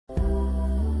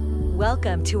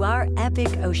Welcome to our epic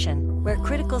ocean, where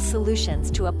critical solutions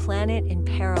to a planet in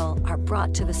peril are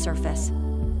brought to the surface.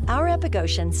 Our epic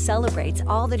ocean celebrates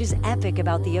all that is epic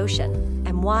about the ocean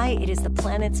and why it is the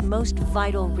planet's most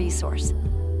vital resource.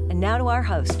 And now to our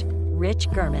host, Rich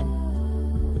Gurman.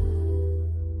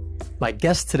 My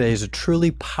guest today is a truly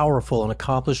powerful and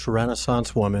accomplished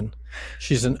Renaissance woman.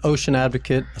 She's an ocean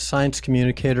advocate, a science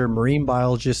communicator, marine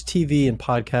biologist, TV and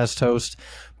podcast host,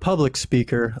 public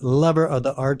speaker, lover of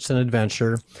the arts and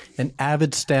adventure, an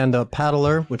avid stand-up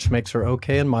paddler, which makes her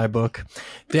okay in my book.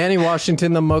 Danni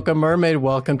Washington, the Mocha Mermaid,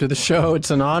 welcome to the show. It's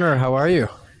an honor. How are you?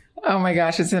 Oh my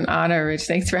gosh, it's an honor, Rich.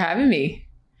 Thanks for having me.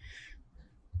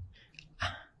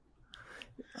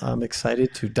 I'm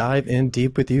excited to dive in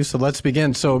deep with you. So let's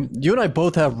begin. So you and I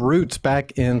both have roots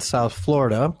back in South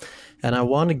Florida, and I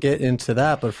want to get into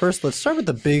that. But first, let's start with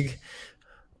the big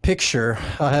picture.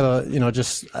 I have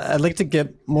I'd like to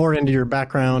get more into your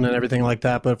background and everything like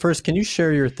that. But first, can you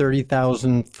share your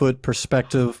 30,000 foot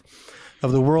perspective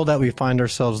of the world that we find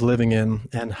ourselves living in,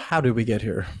 and how did we get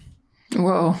here?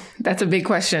 Whoa, that's a big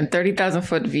question. 30,000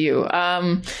 foot view.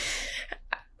 I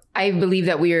believe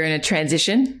that we are in a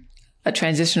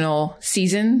transitional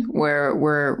season where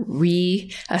we're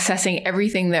reassessing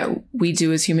everything that we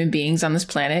do as human beings on this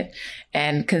planet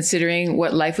and considering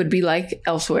what life would be like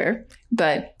elsewhere.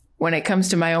 But when it comes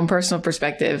to my own personal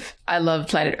perspective, I love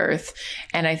planet Earth.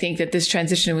 And I think that this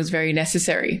transition was very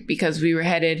necessary because we were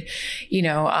headed,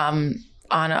 on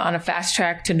a fast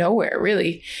track to nowhere,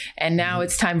 really. And now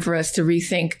it's time for us to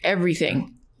rethink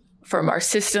everything, from our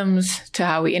systems to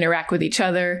how we interact with each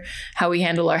other, how we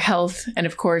handle our health, and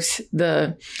of course,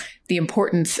 the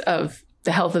importance of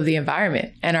the health of the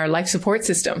environment and our life support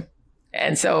system.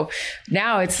 And so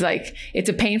now it's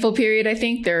a painful period, I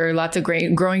think. There are lots of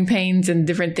growing pains and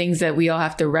different things that we all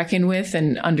have to reckon with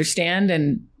and understand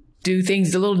and do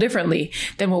things a little differently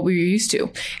than what we were used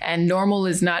to. And normal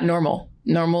is not normal.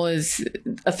 Normal is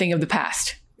a thing of the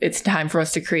past. It's time for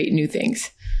us to create new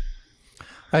things.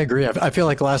 I agree. I feel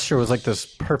like last year was like this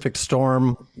perfect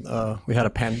storm. We had a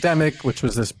pandemic, which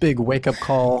was this big wake-up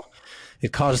call.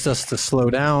 It caused us to slow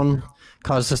down,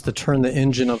 caused us to turn the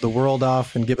engine of the world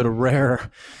off and give it a rare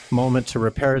moment to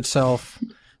repair itself.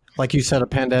 Like you said, a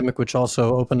pandemic, which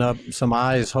also opened up some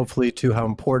eyes, hopefully, to how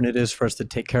important it is for us to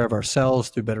take care of ourselves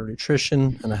through better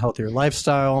nutrition and a healthier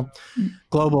lifestyle.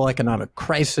 Global economic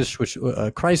crisis, which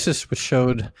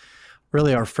showed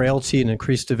really our frailty and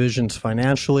increased divisions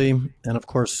financially, and of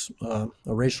course, a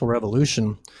racial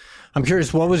revolution. I'm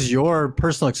curious, what was your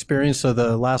personal experience of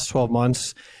the last 12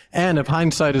 months? And if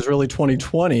hindsight is really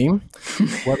 2020,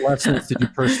 what lessons did you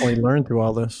personally learn through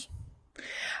all this?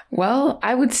 Well,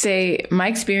 I would say my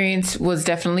experience was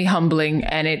definitely humbling,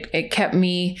 and it kept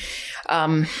me,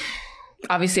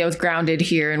 obviously I was grounded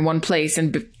here in one place.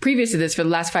 And previous to this, for the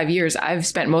last 5 years, I've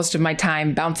spent most of my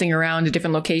time bouncing around to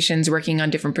different locations, working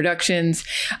on different productions,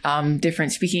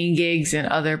 different speaking gigs and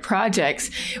other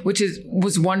projects, which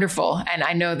was wonderful. And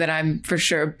I know that I'm for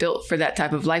sure built for that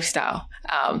type of lifestyle.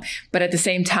 But at the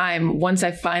same time, once I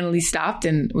finally stopped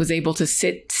and was able to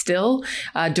sit still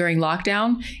during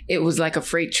lockdown, it was like a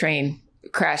freight train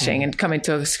crashing and coming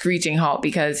to a screeching halt,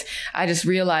 because I just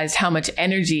realized how much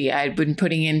energy I had been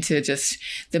putting into just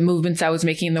the movements I was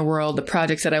making in the world, the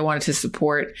projects that I wanted to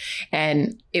support,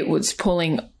 and it was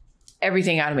pulling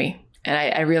everything out of me. And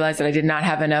I realized that I did not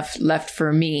have enough left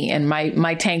for me, and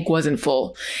my tank wasn't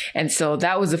full. And so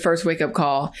that was the first wake-up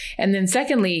call. And then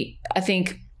secondly, I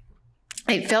think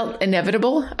it felt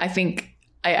inevitable. I think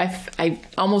I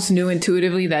almost knew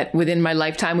intuitively that within my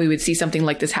lifetime we would see something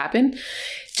like this happen,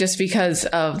 just because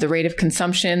of the rate of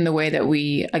consumption, the way that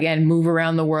we, again, move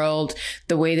around the world,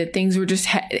 the way that things were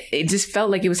it just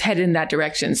felt like it was headed in that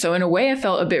direction. So in a way, I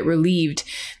felt a bit relieved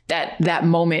that that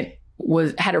moment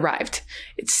had arrived.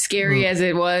 It's scary as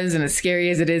it was, and as scary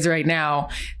as it is right now,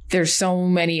 there's so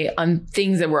many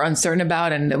things that we're uncertain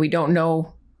about and that we don't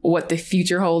know what the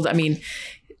future holds. I mean,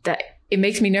 that it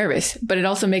makes me nervous, but it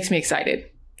also makes me excited.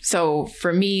 So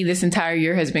for me, this entire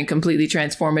year has been completely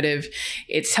transformative.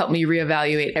 It's helped me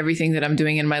reevaluate everything that I'm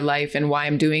doing in my life and why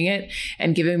I'm doing it,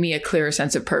 and giving me a clearer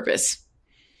sense of purpose.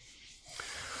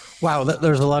 Wow,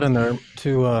 there's a lot in there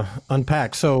to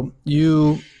unpack. So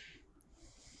it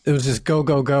was just go,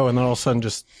 go, go, and then all of a sudden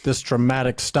just this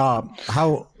dramatic stop.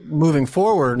 How, moving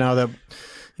forward, now that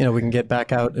we can get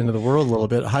back out into the world a little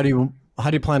bit, how do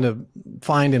you plan to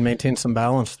find and maintain some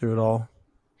balance through it all?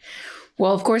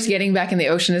 Well, of course, getting back in the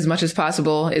ocean as much as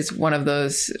possible is one of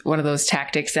those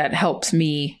tactics that helps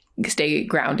me stay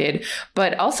grounded,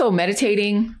 but also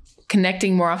meditating,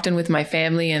 connecting more often with my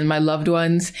family and my loved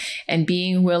ones, and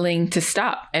being willing to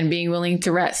stop and being willing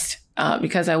to rest.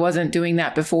 because I wasn't doing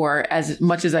that before as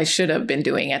much as I should have been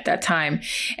doing at that time.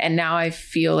 And now I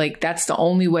feel like that's the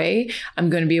only way I'm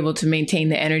going to be able to maintain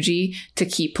the energy to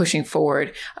keep pushing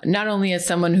forward, not only as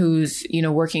someone who's,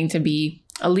 working to be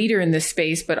a leader in this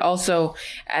space, but also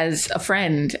as a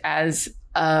friend, as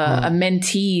a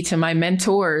mentee to my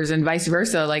mentors and vice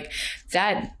versa. Like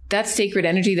that sacred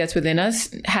energy that's within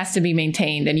us has to be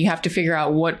maintained. And you have to figure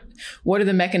out what are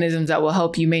the mechanisms that will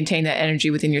help you maintain that energy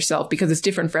within yourself, because it's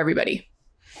different for everybody.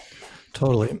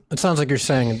 Totally. It sounds like you're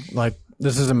saying like,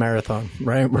 this is a marathon,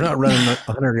 right? We're not running a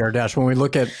 100-yard dash. When we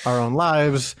look at our own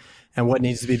lives and what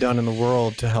needs to be done in the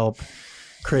world to help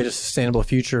create a sustainable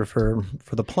future for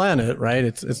the planet, right?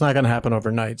 It's not going to happen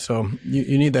overnight. So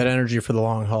you need that energy for the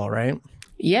long haul, right?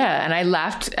 Yeah. And I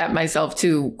laughed at myself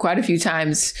too quite a few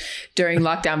times during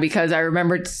lockdown, because I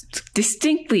remember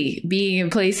distinctly being in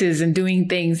places and doing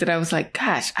things that I was like,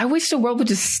 gosh, I wish the world would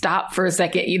just stop for a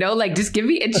second, like just give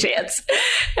me a chance.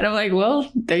 And I'm like,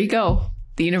 well, there you go.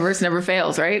 The universe never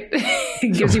fails, right?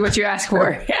 It gives you what you ask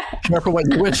for. Careful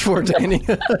what you wish for, Danny.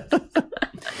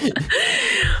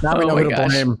 Now we know who to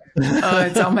blame. Oh,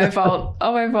 it's all my fault.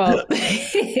 All my fault.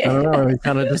 I don't know. We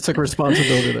kind of just took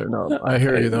responsibility there. No, I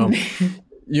hear you though.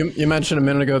 You mentioned a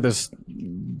minute ago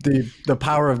the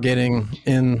power of getting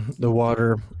in the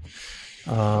water,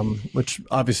 which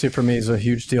obviously for me is a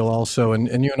huge deal also.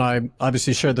 And you and I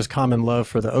obviously share this common love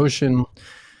for the ocean,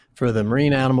 for the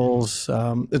marine animals.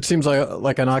 It seems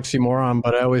like an oxymoron,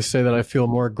 but I always say that I feel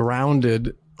more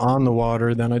grounded on the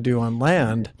water than I do on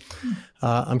land.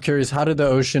 I'm curious, how did the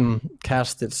ocean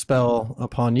cast its spell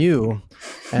upon you?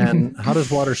 And how does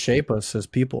water shape us as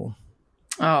people?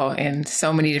 Oh, in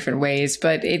so many different ways.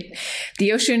 But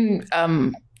the ocean,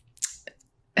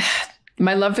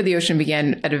 my love for the ocean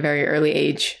began at a very early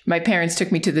age. My parents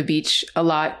took me to the beach a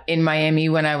lot in Miami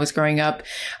when I was growing up,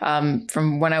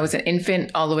 from when I was an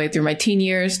infant all the way through my teen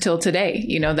years till today.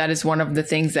 That is one of the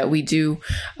things that we do,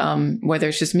 whether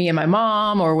it's just me and my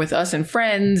mom or with us and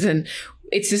friends. And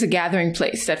it's just a gathering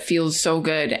place that feels so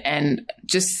good. And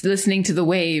just listening to the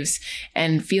waves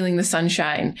and feeling the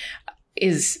sunshine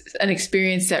is an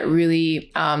experience that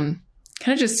really kind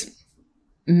of just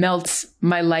melts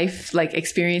my life like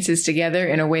experiences together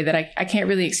in a way that I can't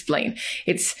really explain.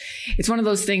 It's one of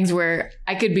those things where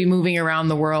I could be moving around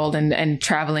the world and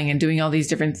traveling and doing all these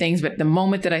different things, but the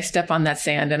moment that I step on that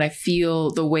sand and I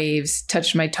feel the waves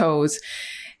touch my toes,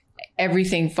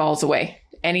 everything falls away.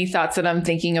 Any thoughts that I'm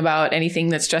thinking about, anything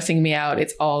that's stressing me out,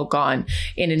 it's all gone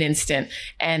in an instant.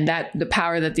 And that the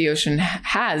power that the ocean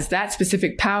has, that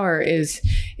specific power is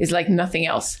like nothing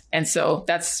else. And so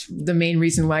that's the main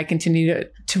reason why I continue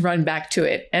to run back to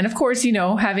it. And of course,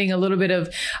 having a little bit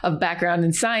of background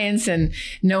in science and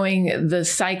knowing the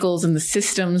cycles and the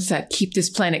systems that keep this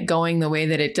planet going the way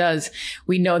that it does,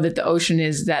 we know that the ocean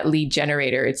is that lead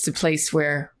generator. It's the place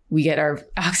where we get our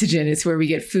oxygen. It's where we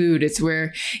get food. It's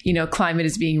where, climate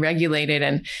is being regulated.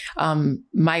 And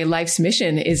my life's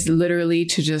mission is literally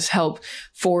to just help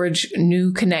forge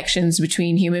new connections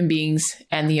between human beings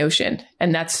and the ocean.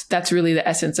 And that's really the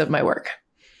essence of my work.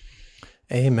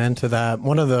 Amen to that.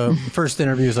 One of the first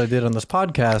interviews I did on this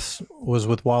podcast was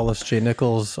with Wallace J.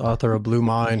 Nichols, author of Blue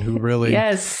Mind, who really,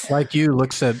 like you,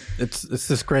 looks at it's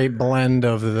this great blend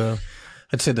of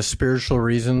I'd say the spiritual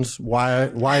reasons why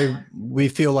we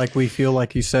feel like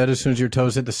you said, as soon as your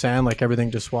toes hit the sand, like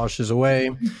everything just washes away,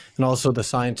 and also the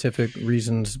scientific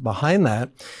reasons behind that.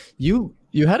 You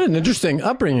had an interesting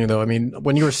upbringing, though. I mean,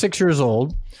 when you were 6 years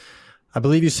old, I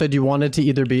believe you said you wanted to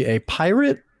either be a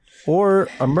pirate or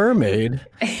a mermaid.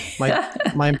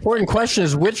 My important question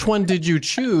is, which one did you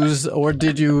choose, or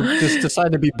did you just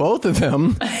decide to be both of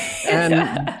them?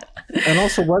 And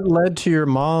also, what led to your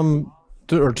mom,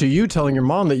 or to you telling your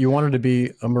mom that you wanted to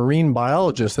be a marine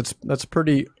biologist? That's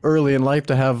pretty early in life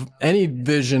to have any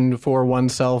vision for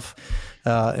oneself,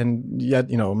 and yet,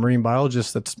 a marine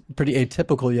biologist, that's pretty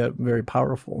atypical yet very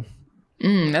powerful.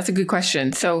 That's a good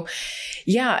question. So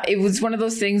yeah, it was one of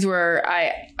those things where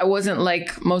I wasn't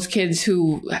like most kids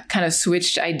who kind of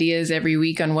switched ideas every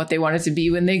week on what they wanted to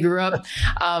be when they grew up.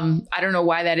 I don't know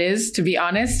why that is, to be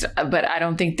honest, but I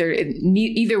don't think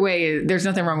either way, there's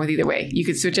nothing wrong with either way. You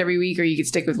could switch every week or you could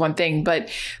stick with one thing. But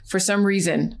for some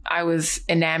reason, I was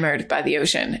enamored by the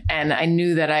ocean, and I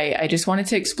knew that I just wanted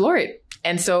to explore it.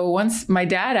 And so once my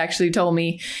dad actually told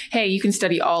me, hey, you can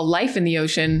study all life in the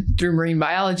ocean through marine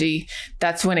biology,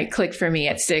 that's when it clicked for me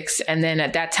at 6. And then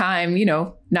at that time,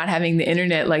 not having the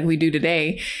internet like we do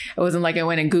today, it wasn't like I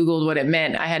went and Googled what it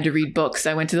meant. I had to read books.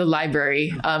 I went to the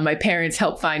library. My parents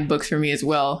helped find books for me as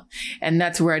well. And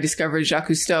that's where I discovered Jacques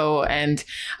Cousteau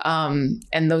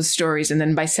and those stories. And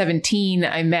then by 17,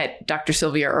 I met Dr.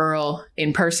 Sylvia Earle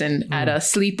in person at a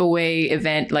sleepaway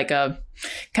event, like a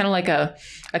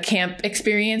camp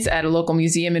experience at a local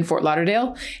museum in Fort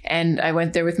Lauderdale. And I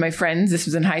went there with my friends. This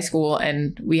was in high school.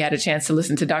 And we had a chance to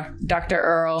listen to Dr.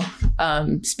 Earle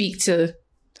speak to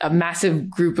a massive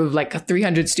group of like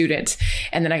 300 students.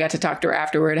 And then I got to talk to her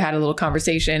afterward, had a little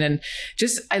conversation, and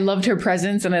I loved her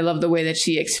presence. And I loved the way that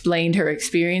she explained her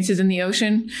experiences in the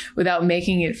ocean without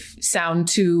making it sound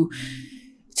too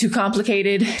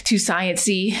complicated, too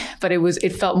sciencey, but it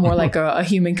felt more like a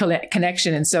human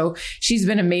connection. And so she's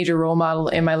been a major role model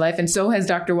in my life. And so has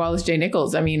Dr. Wallace J.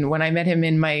 Nichols. I mean, when I met him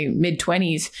in my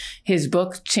mid-20s, his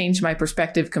book changed my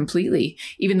perspective completely.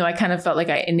 Even though I kind of felt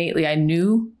like I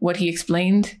knew what he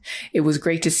explained, it was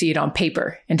great to see it on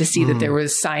paper and to see that there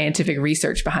was scientific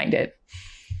research behind it.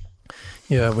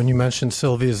 Yeah, when you mentioned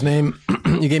Sylvia's name,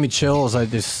 you gave me chills. I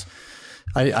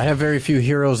have very few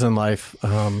heroes in life.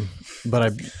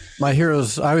 But my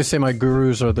heroes, I always say my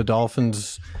gurus are the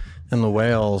dolphins and the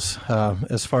whales.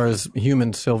 As far as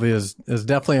humans, Sylvia is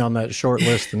definitely on that short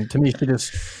list. And to me,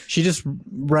 she just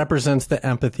represents the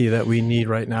empathy that we need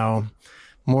right now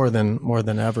more than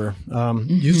ever.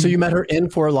 So you met her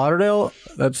in Fort Lauderdale?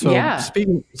 Yeah.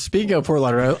 Speaking of Fort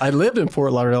Lauderdale, I lived in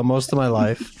Fort Lauderdale most of my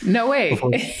life. No way.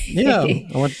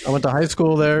 I went to high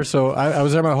school there. So I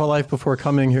was there my whole life before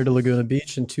coming here to Laguna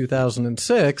Beach in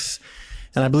 2006.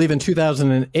 And I believe in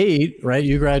 2008, right,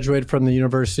 you graduated from the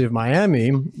University of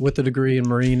Miami with a degree in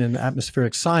marine and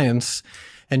atmospheric science,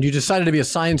 and you decided to be a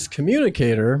science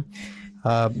communicator.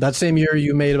 That same year,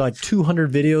 you made like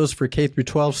 200 videos for K through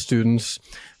 12 students.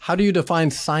 How do you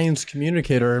define science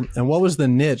communicator, and what was the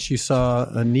niche you saw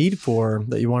a need for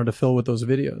that you wanted to fill with those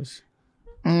videos?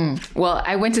 Well,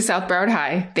 I went to South Broward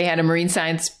High. They had a marine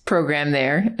science program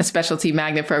there, a specialty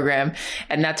magnet program.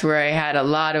 And that's where I had a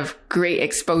lot of great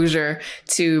exposure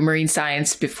to marine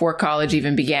science before college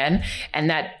even began. And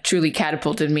that truly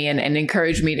catapulted me and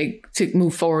encouraged me to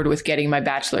move forward with getting my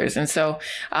bachelor's. And so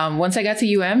once I got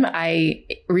to UM, I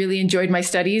really enjoyed my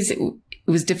studies. It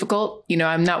was difficult.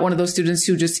 I'm not one of those students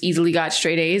who just easily got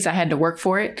straight A's. I had to work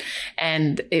for it.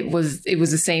 And it was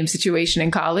the same situation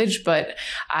in college, but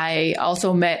I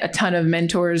also met a ton of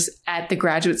mentors at the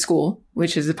graduate school,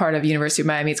 which is a part of University of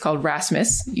Miami. It's called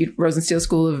RASMUS, Rosenstiel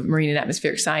School of Marine and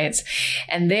Atmospheric Science.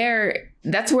 And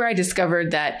that's where I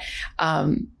discovered that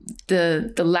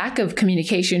the lack of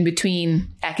communication between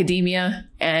academia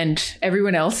and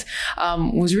everyone else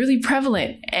was really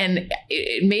prevalent. And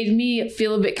it made me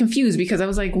feel a bit confused because I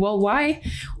was like, well, why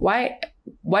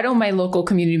don't my local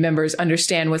community members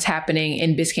understand what's happening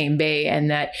in Biscayne Bay and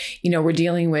that, we're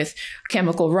dealing with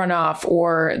chemical runoff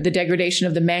or the degradation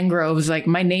of the mangroves? Like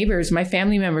my neighbors, my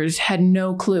family members had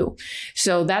no clue.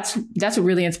 So that's what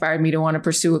really inspired me to want to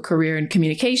pursue a career in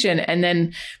communication. And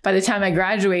then by the time I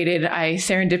graduated, I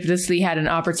serendipitously had an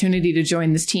opportunity to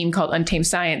join this team called Untamed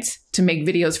Science to make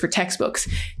videos for textbooks,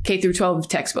 K through 12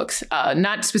 textbooks,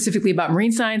 not specifically about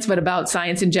marine science, but about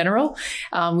science in general.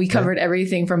 We covered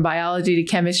everything from biology to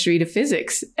chemistry to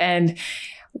physics. And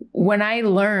when I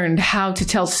learned how to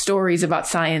tell stories about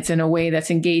science in a way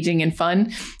that's engaging and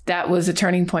fun, that was a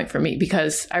turning point for me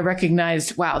because I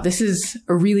recognized, wow, this is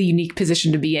a really unique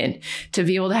position to be in, to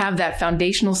be able to have that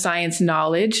foundational science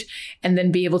knowledge and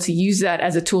then be able to use that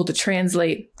as a tool to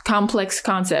translate complex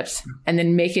concepts and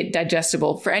then make it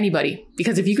digestible for anybody.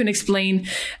 Because if you can explain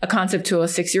a concept to a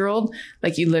 6-year-old,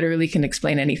 like you literally can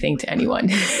explain anything to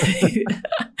anyone.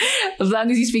 As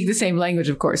long as you speak the same language,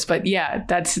 of course. But yeah,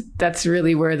 that's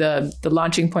really where the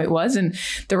launching point was. And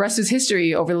the rest is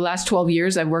history. Over the last 12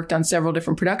 years, I've worked on several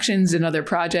different productions and other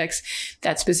projects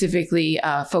that specifically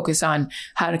focus on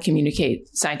how to communicate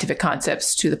scientific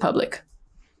concepts to the public.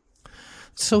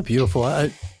 So beautiful. I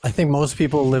think most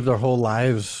people live their whole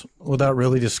lives without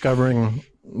really discovering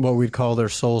what we'd call their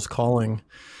soul's calling.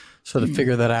 So to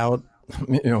figure that out,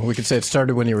 we could say it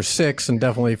started when you were 6 and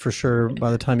definitely for sure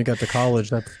by the time you got to college.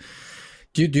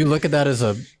 Do you look at that as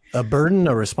a burden,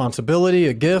 a responsibility,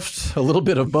 a gift, a little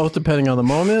bit of both depending on the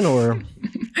moment, or?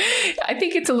 I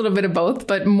think it's a little bit of both,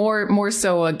 but more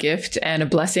so a gift and a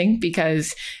blessing,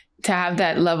 because to have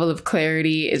that level of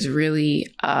clarity is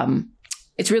really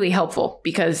it's really helpful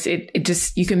because it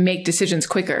just, you can make decisions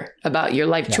quicker about your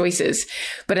life choices.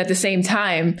 But at the same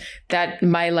time, that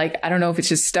I don't know if it's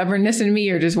just stubbornness in me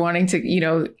or just wanting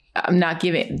to, I'm not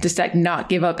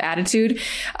give up attitude.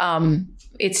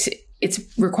 It's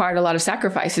required a lot of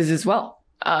sacrifices as well.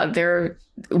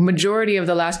 Majority of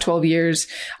the last 12 years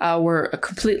were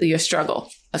completely a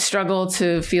struggle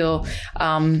to feel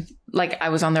like I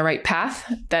was on the right path,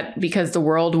 that because the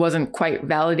world wasn't quite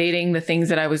validating the things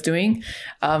that I was doing.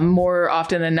 More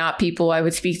often than not, people I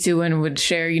would speak to and would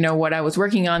share, what I was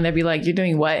working on, they'd be like, "You're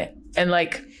doing what?" And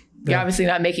like, "You're obviously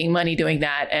not making money doing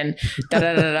that," and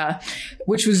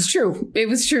which was true. It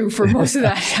was true for most of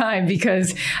that time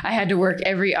because I had to work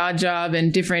every odd job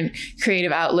and different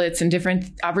creative outlets and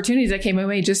different opportunities that came my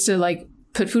way just to like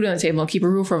put food on the table and keep a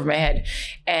roof over my head.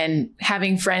 And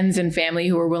having friends and family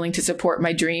who were willing to support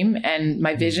my dream and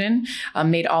my vision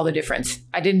made all the difference.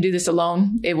 I didn't do this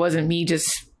alone. It wasn't me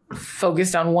just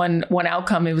focused on one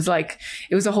outcome. It was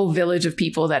a whole village of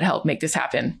people that helped make this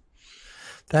happen.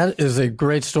 That is a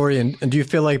great story. And do you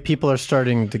feel like people are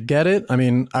starting to get it? I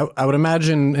mean, I would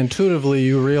imagine intuitively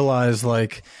you realize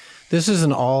like this is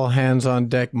an all hands on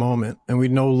deck moment, and we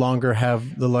no longer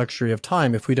have the luxury of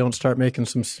time. If we don't start making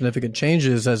some significant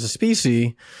changes as a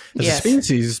species,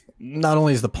 not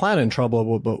only is the planet in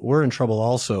trouble, but we're in trouble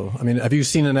also. I mean, have you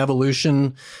seen an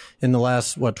evolution in the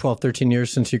last, 12, 13 years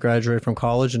since you graduated from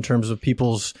college in terms of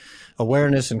people's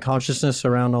awareness and consciousness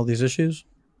around all these issues?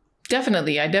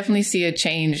 Definitely. I definitely see a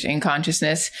change in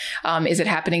consciousness. Is it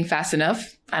happening fast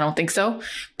enough? I don't think so.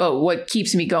 But what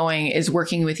keeps me going is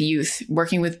working with youth,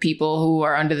 working with people who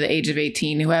are under the age of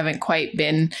 18, who haven't quite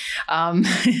been,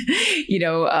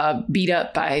 beat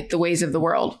up by the ways of the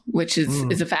world, which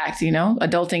is a fact.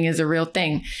 Adulting is a real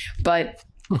thing. But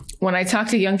when I talk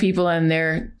to young people and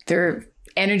their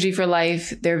energy for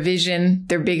life, their vision,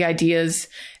 their big ideas,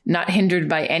 not hindered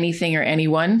by anything or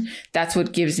anyone, that's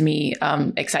what gives me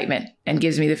excitement and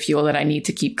gives me the fuel that I need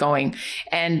to keep going.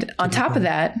 And on top of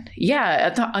that,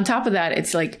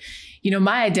 it's like,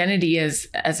 my identity as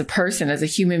a person, as a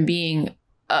human being,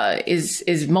 is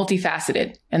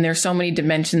multifaceted. And there's so many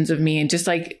dimensions of me. And just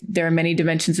like there are many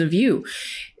dimensions of you,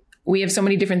 we have so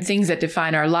many different things that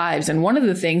define our lives. And one of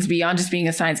the things, beyond just being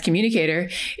a science communicator,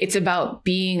 it's about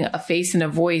being a face and a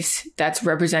voice that's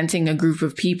representing a group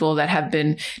of people that have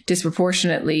been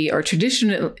disproportionately or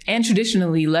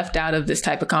traditionally left out of this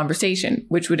type of conversation,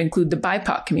 which would include the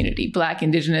BIPOC community, Black,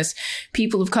 Indigenous,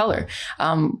 people of color.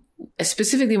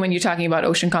 Specifically, when you're talking about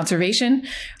ocean conservation,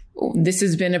 this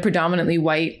has been a predominantly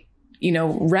white,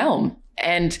 realm.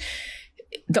 And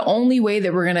the only way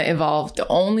that we're going to evolve, the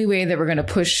only way that we're going to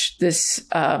push this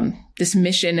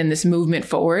mission and this movement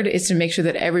forward is to make sure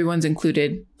that everyone's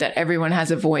included, that everyone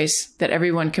has a voice, that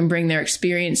everyone can bring their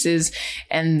experiences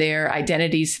and their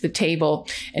identities to the table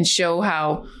and show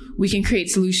how we can create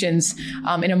solutions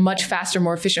in a much faster,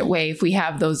 more efficient way if we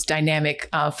have those dynamic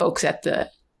folks at the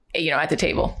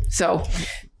table. So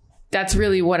that's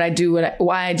really what I do,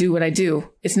 why I do what I do.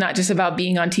 It's not just about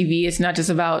being on TV. It's not just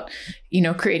about,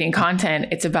 creating content.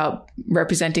 It's about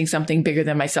representing something bigger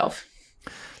than myself.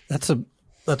 That's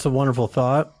a wonderful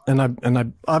thought. And I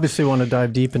obviously want to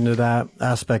dive deep into that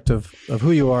aspect of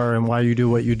who you are and why you do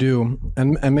what you do.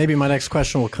 And maybe my next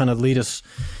question will kind of lead us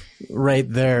right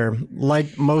there.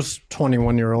 Like most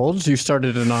 21-year-olds, you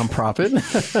started a nonprofit.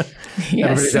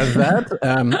 Yes. Everybody does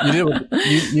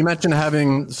that. You mentioned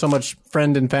having so much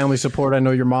friend and family support. I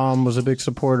know your mom was a big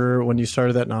supporter when you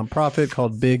started that nonprofit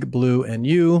called Big Blue and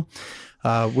You,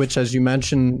 which, as you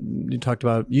mentioned, you talked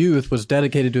about youth, was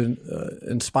dedicated to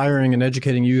inspiring and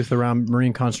educating youth around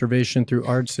marine conservation through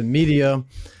arts and media.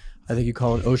 I think you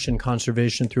call it ocean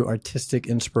conservation through artistic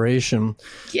inspiration.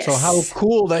 Yes. So how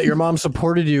cool that your mom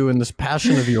supported you in this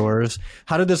passion of yours.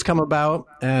 How did this come about,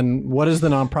 and what is the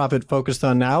nonprofit focused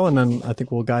on now? And then I think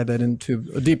we'll guide that into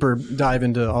a deeper dive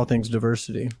into all things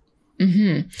diversity.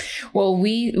 Mm-hmm. Well,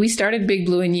 we started Big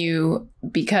Blue and You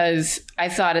because I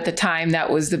thought at the time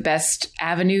that was the best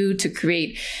avenue to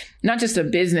create not just a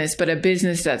business, but a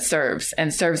business that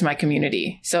serves my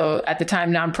community. So at the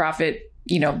time, nonprofit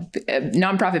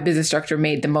business structure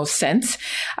made the most sense.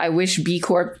 I wish B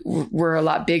Corp were a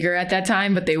lot bigger at that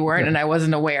time, but they weren't, and I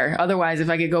wasn't aware. Otherwise, if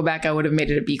I could go back, I would have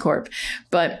made it a B Corp.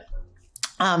 But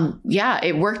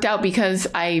it worked out because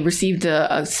I received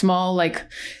a small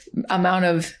amount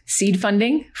of seed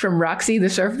funding from Roxy, the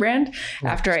surf brand,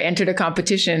 after I entered a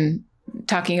competition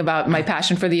talking about my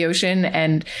passion for the ocean.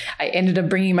 And I ended up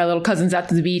bringing my little cousins out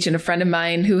to the beach, and a friend of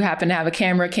mine who happened to have a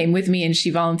camera came with me, and she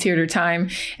volunteered her time.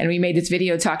 And we made this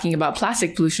video talking about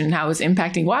plastic pollution and how it was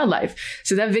impacting wildlife.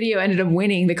 So that video ended up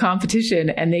winning the competition,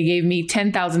 and they gave me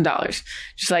 $10,000.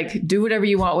 Just like, do whatever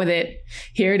you want with it.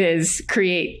 Here it is,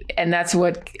 create. And that's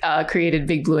what created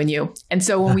Big Blue and You. And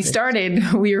so when we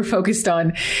started, we were focused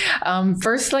on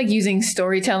first, like using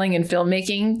storytelling and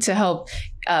filmmaking to help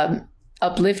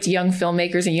uplift young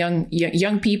filmmakers and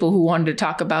young people who wanted to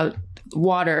talk about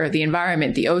water, the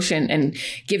environment, the ocean, and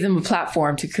give them a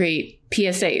platform to create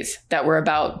PSAs that were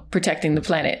about protecting the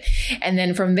planet. And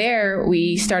then from there,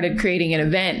 we started creating an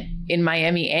event in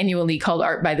Miami annually called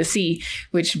Art by the Sea,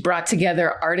 which brought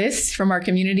together artists from our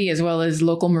community, as well as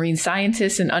local marine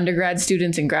scientists and undergrad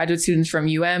students and graduate students from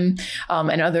UM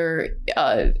and other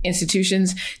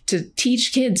institutions, to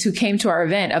teach kids who came to our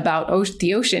event about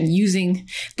the ocean using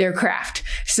their craft.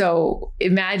 So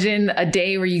imagine a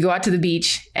day where you go out to the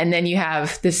beach and then you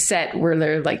have this set where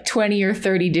there are like 20 or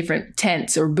 30 different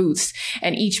tents or booths,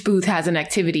 and each booth has an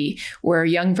activity where a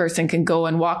young person can go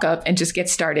and walk up and just get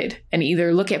started and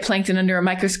either look at plankton under a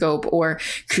microscope or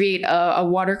create a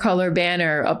watercolor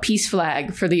banner, a peace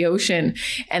flag for the ocean.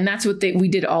 And that's what we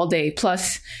did all day,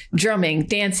 plus drumming,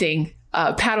 dancing,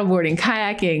 paddleboarding,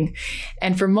 kayaking.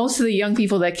 And for most of the young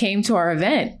people that came to our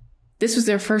event, this was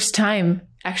their first time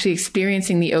actually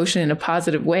experiencing the ocean in a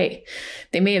positive way.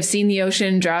 They may have seen the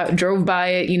ocean, drove by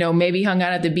it, maybe hung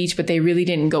out at the beach, but they really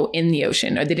didn't go in the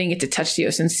ocean, or they didn't get to touch the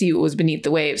ocean, see what was beneath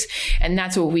the waves. And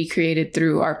that's what we created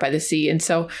through Art by the Sea. And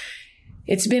so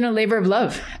it's been a labor of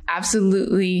love.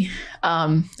 Absolutely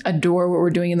adore what we're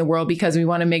doing in the world, because we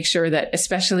want to make sure that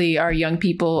especially our young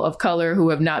people of color who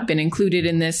have not been included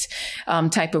in this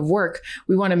type of work,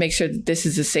 we want to make sure that this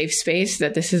is a safe space,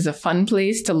 that this is a fun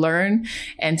place to learn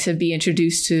and to be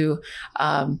introduced to,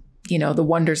 the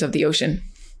wonders of the ocean.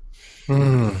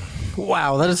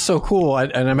 Wow, that is so cool.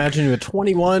 And I imagine you at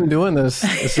 21 doing this.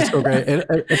 This is so great.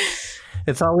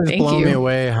 It's always blown me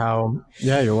away how,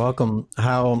 you're welcome,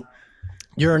 how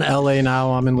you're in LA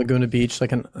now. I'm in Laguna Beach,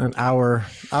 like an hour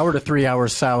to 3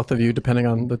 hours south of you, depending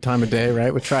on the time of day,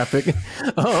 right? With traffic.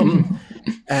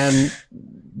 And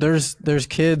there's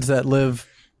kids that live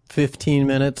 15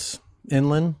 minutes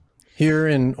inland here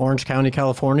in Orange County,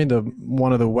 California,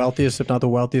 one of the wealthiest, if not the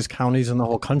wealthiest counties in the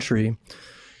whole country,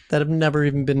 that have never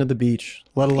even been to the beach,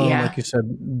 let alone, like you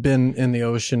said, been in the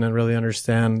ocean and really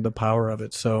understand the power of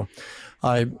it. So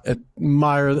I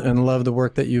admire and love the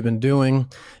work that you've been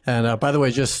doing. And by the way,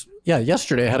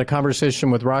 yesterday I had a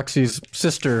conversation with Roxy's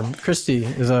sister. Christy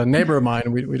is a neighbor of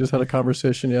mine. We just had a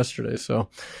conversation yesterday. So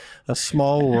a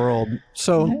small world.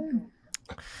 So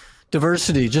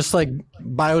diversity, just like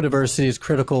biodiversity is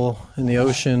critical in the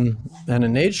ocean and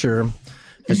in nature,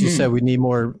 as you said, we need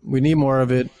more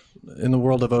of it in the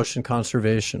world of ocean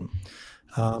conservation.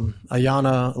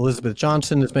 Ayanna Elizabeth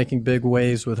Johnson is making big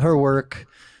waves with her work.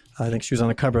 I think she was on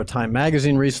the cover of Time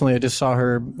magazine recently. I just saw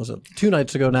her, was it 2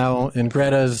 nights ago now, in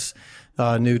Greta's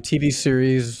new TV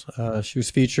series. She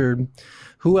was featured.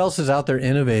 Who else is out there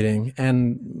innovating?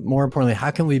 And more importantly,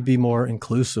 how can we be more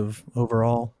inclusive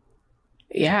overall?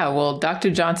 Yeah, well, Dr.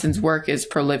 Johnson's work is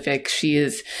prolific. She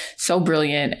is so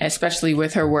brilliant, especially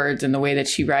with her words and the way that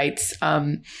she writes.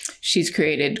 She's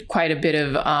created quite a bit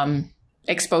of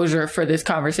exposure for this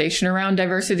conversation around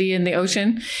diversity in the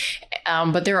ocean.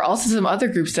 But there are also some other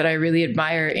groups that I really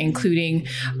admire, including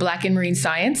Black in Marine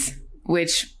Science,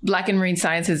 which Black in Marine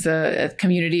Science is a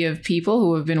community of people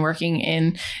who have been working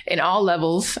in all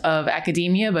levels of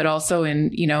academia, but also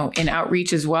in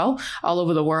outreach as well, all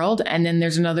over the world. And then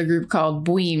there's another group called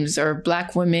BWEAMS, or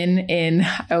Black Women in,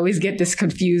 I always get this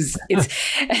confused. It's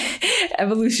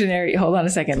evolutionary. Hold on a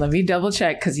second. Let me double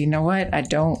check, because you know what? I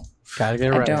gotta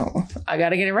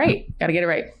get it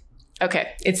right.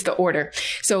 Okay. It's the order.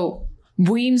 So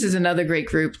BWEAMS is another great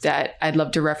group that I'd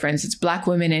love to reference. It's Black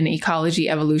Women in Ecology,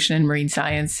 Evolution, and Marine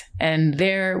Science. And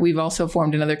there we've also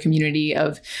formed another community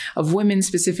of women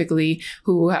specifically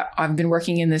who have been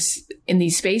working in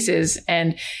these spaces.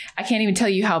 And I can't even tell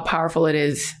you how powerful it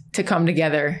is to come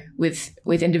together with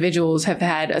individuals who have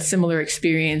had a similar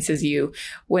experience as you,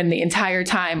 when the entire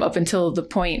time up until the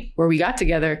point where we got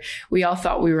together, we all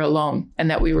thought we were alone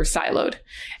and that we were siloed.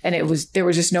 And there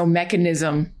was just no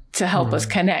mechanism to help us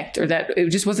connect, or that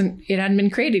it hadn't been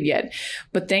created yet.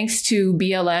 But thanks to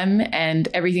BLM and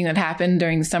everything that happened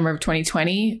during the summer of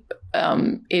 2020,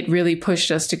 it really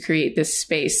pushed us to create this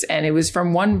space. And it was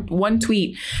from one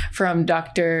tweet from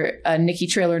Dr. Nikki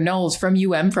Traylor Knowles from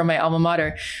UM, from my alma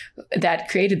mater, that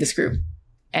created this group.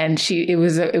 And it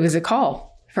was a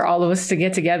call for all of us to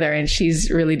get together. And she's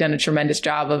really done a tremendous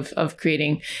job of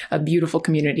creating a beautiful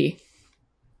community.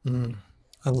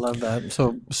 I love that.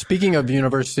 So speaking of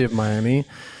University of Miami,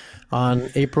 on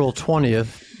April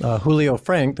 20th, Julio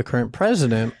Frank, the current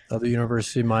president of the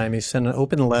University of Miami, sent an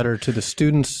open letter to the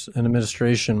students and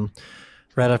administration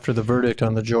right after the verdict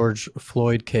on the George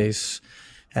Floyd case.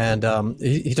 And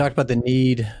he talked about the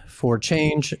need for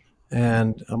change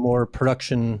and a more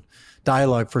production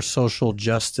dialogue for social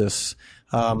justice.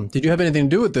 Did you have anything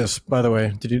to do with this, by the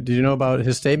way? Did you know about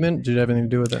his statement? Did you have anything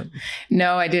to do with it?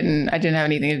 No, I didn't. I didn't have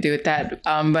anything to do with that.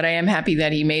 But I am happy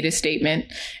that he made a statement,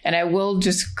 and I will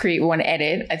just create one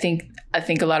edit. I think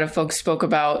a lot of folks spoke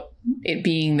about it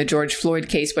being the George Floyd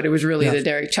case, but it was really the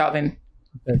Derek Chauvin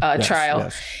trial.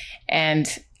 Yes. And,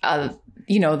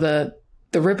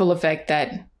 the ripple effect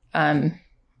that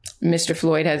Mr.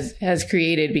 Floyd has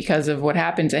created because of what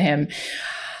happened to him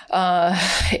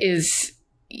is,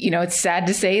 it's sad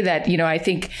to say that, I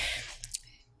think,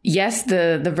 yes,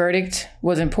 the verdict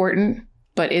was important,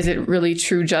 but is it really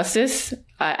true justice?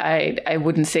 I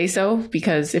wouldn't say so,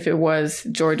 because if it was,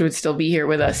 George would still be here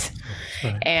with us.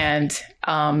 Right. And,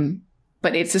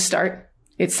 but it's a start.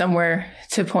 It's somewhere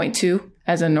to point to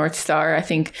as a North Star. I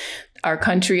think our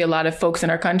country, a lot of folks in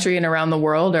our country and around the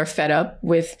world are fed up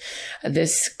with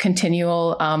this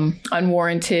continual,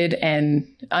 unwarranted and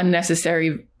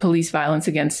unnecessary police violence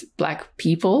against Black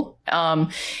people.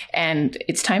 And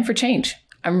it's time for change.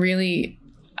 I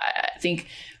think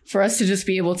for us to just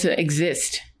be able to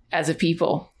exist as a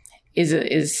people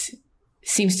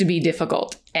seems to be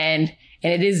difficult. And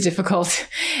it is difficult.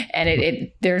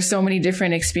 And there are so many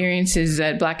different experiences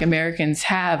that Black Americans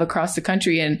have across the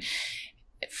country. And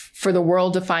for the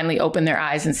world to finally open their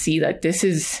eyes and see that this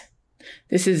is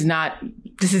not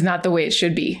the way it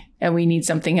should be. And we need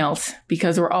something else,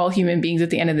 because we're all human beings at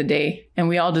the end of the day. And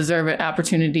we all deserve an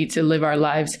opportunity to live our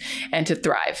lives and to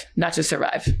thrive, not to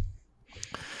survive.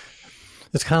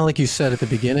 It's kind of like you said at the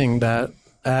beginning, that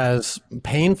as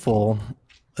painful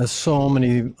as so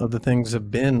many of the things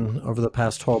have been over the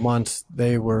past 12 months,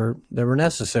 they were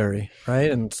necessary,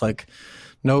 right? And it's like,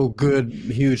 no good,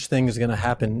 huge thing is going to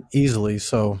happen easily.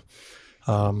 So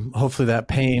hopefully that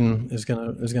pain is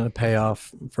going to pay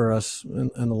off for us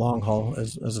in the long haul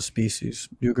as a species.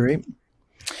 Do you agree?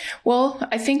 Well,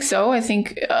 I think so. I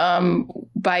think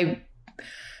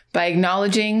by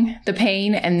acknowledging the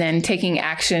pain and then taking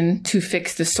action to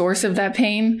fix the source of that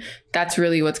pain, that's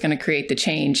really what's going to create the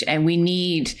change. And we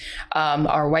need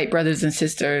our white brothers and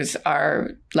sisters,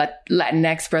 our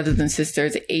Latinx brothers and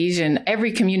sisters, Asian,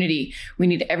 every community. We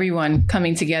need everyone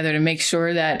coming together to make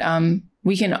sure that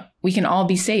we can all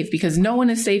be safe, because no one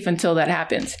is safe until that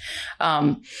happens.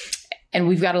 And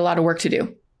we've got a lot of work to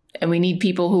do. And we need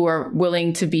people who are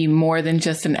willing to be more than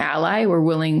just an ally.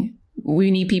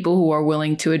 We need people who are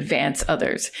willing to advance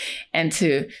others and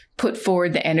to put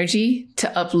forward the energy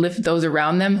to uplift those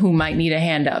around them who might need a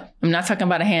hand up. I'm not talking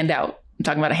about a hand out. I'm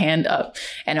talking about a hand up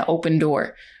and an open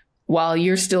door. While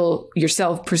you're still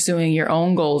yourself pursuing your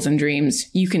own goals and dreams,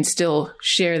 you can still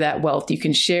share that wealth. You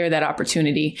can share that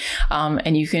opportunity,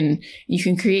 and you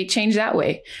can create change that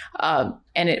way.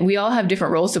 We all have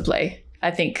different roles to play.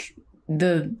 I think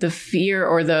the fear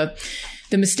or the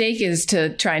mistake is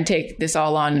to try and take this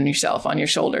all on yourself, on your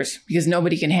shoulders, because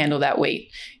nobody can handle that weight.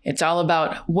 It's all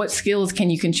about what skills can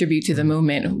you contribute to the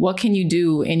movement? What can you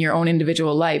do in your own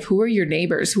individual life? Who are your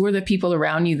neighbors? Who are the people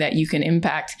around you that you can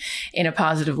impact in a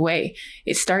positive way?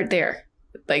 Start there.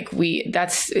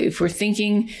 If we're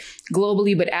thinking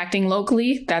globally but acting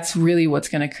locally, that's really what's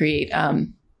going to create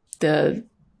the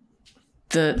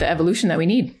evolution that we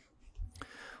need.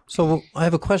 So I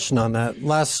have a question on that.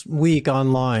 Last week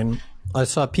online, I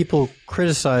saw people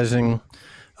criticizing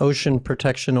ocean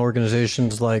protection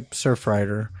organizations like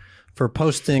Surfrider for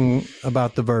posting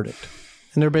about the verdict.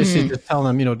 And they're basically just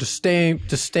telling them, just stay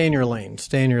in your lane,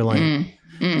 stay in your lane.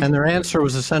 And their answer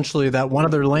was essentially that one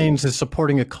of their lanes is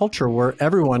supporting a culture where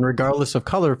everyone, regardless of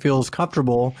color, feels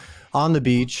comfortable on the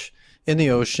beach, in the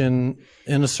ocean,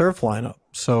 in a surf lineup.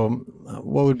 So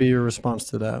what would be your response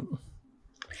to that?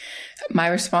 My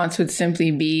response would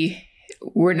simply be,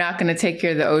 we're not going to take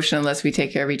care of the ocean unless we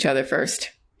take care of each other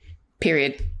first,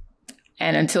 period.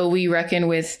 And until we reckon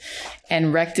with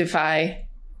and rectify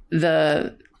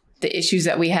the issues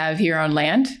that we have here on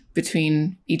land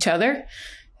between each other,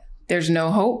 there's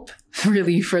no hope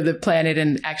really for the planet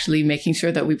and actually making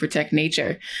sure that we protect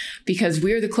nature, because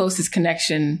we're the closest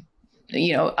connection,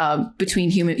 between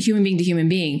human being to human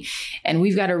being. And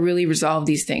we've got to really resolve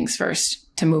these things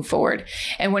first to move forward.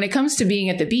 And when it comes to being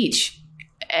at the beach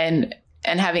and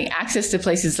having access to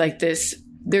places like this,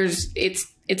 it's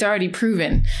it's already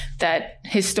proven that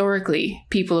historically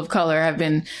people of color have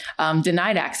been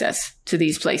denied access to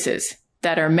these places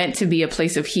that are meant to be a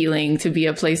place of healing, to be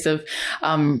a place of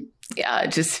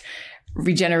just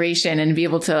regeneration and be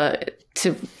able to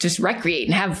just recreate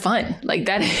and have fun. Like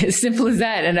that, as simple as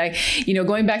that. And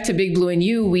going back to Big Blue and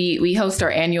You, we host our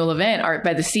annual event, Art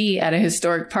by the Sea, at a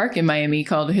historic park in Miami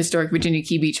called Historic Virginia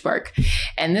Key Beach Park.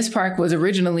 And this park was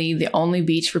originally the only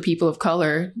beach for people of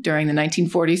color during the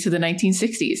 1940s to the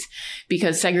 1960s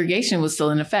because segregation was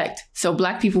still in effect. So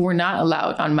Black people were not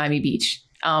allowed on Miami Beach.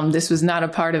 This was not a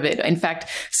part of it. In fact,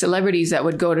 celebrities that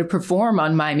would go to perform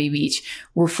on Miami Beach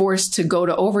were forced to go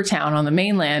to Overtown on the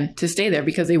mainland to stay there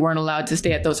because they weren't allowed to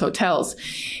stay at those hotels.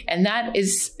 And that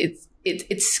is,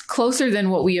 it's closer than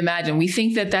what we imagine. We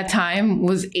think that time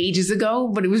was ages ago,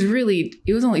 but it was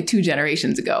only 2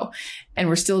 generations ago. And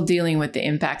we're still dealing with the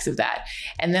impacts of that.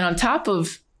 And then on top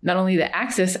of not only the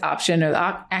access option or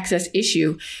the access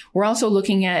issue, we're also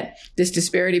looking at this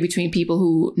disparity between people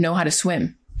who know how to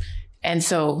swim. And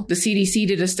so the CDC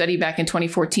did a study back in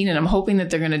 2014, and I'm hoping that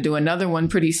they're going to do another one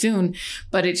pretty soon.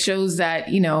 But it shows that,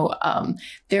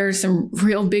 there are some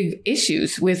real big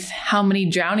issues with how many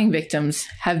drowning victims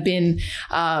have been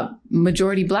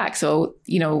majority Black. So,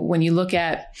 when you look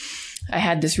at, I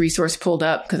had this resource pulled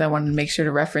up because I wanted to make sure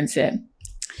to reference it.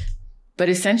 But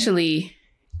essentially,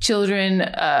 children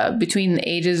between the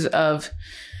ages of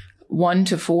 1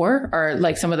 to 4 are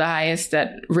like some of the highest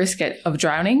at risk of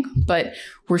drowning, but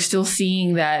we're still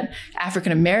seeing that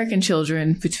African-American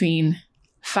children between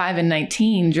 5 and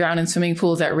 19 drown in swimming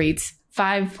pools at rates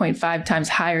 5.5 times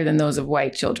higher than those of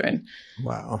white children.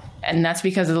 Wow. And that's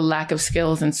because of the lack of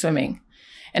skills in swimming.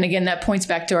 And again, that points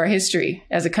back to our history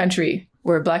as a country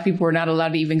where Black people were not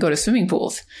allowed to even go to swimming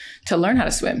pools to learn how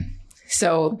to swim.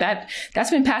 So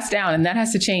that's been passed down, and that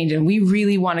has to change. And we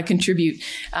really want to contribute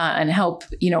and help,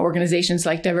 organizations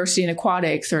like Diversity in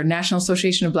Aquatics or National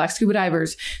Association of Black Scuba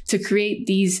Divers to create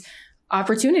these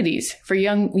opportunities for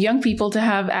young people to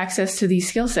have access to these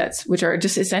skill sets, which are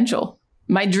just essential.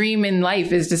 My dream in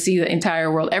life is to see the entire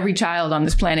world, every child on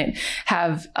this planet,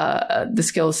 have the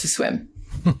skills to swim.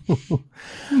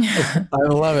 I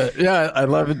love it. Yeah, I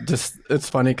love it. Just it's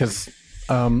funny because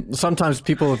sometimes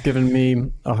people have given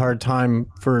me a hard time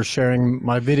for sharing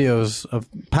my videos of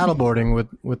paddleboarding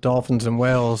with dolphins and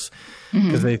whales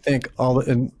because they think all of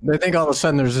a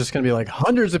sudden there's just going to be like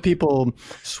hundreds of people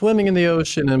swimming in the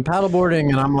ocean and paddleboarding,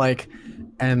 and I'm like,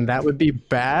 and that would be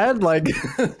bad. Like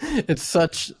it's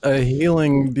such a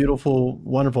healing, beautiful,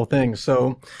 wonderful thing.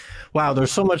 So, wow,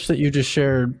 there's so much that you just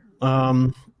shared.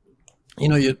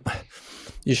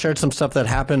 You shared some stuff that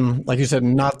happened, like you said,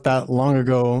 not that long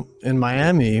ago in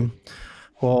Miami.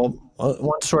 Well,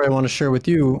 one story I want to share with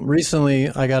you. Recently,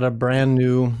 I got a brand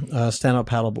new stand-up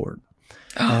paddleboard.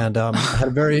 And I had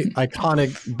a very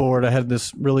iconic board. I had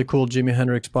this really cool Jimi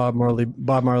Hendrix, Bob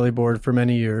Marley board for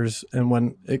many years. And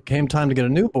when it came time to get a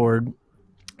new board,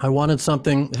 I wanted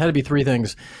something. It had to be 3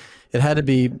 things. It had to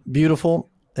be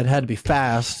beautiful, it had to be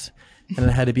fast, and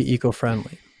it had to be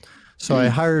eco-friendly. So I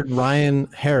hired Ryan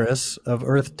Harris of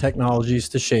Earth Technologies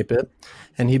to shape it,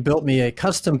 and he built me a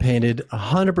custom painted,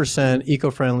 100%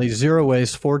 eco-friendly,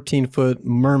 zero-waste, 14-foot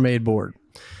mermaid board.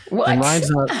 What? And Ryan's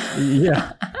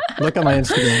look at my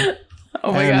Instagram.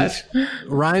 Oh my gosh.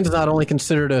 Ryan's not only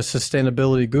considered a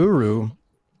sustainability guru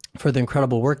for the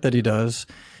incredible work that he does,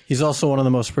 he's also one of the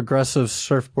most progressive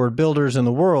surfboard builders in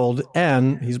the world,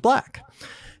 and he's Black.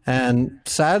 And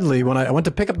sadly, when I went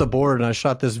to pick up the board and I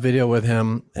shot this video with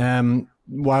him, and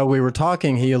while we were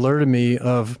talking, he alerted me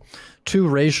of 2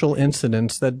 racial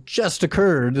incidents that just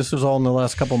occurred. This was all in the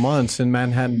last couple months in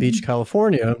Manhattan Beach,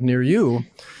 California, near you.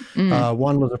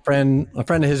 One was a friend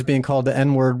of his being called the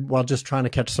N-word while just trying to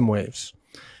catch some waves.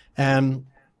 And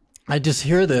I just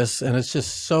hear this, and it's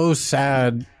just so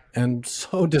sad and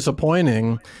so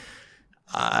disappointing.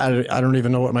 I don't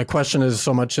even know what my question is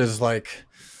so much as like,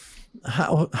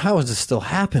 how is this still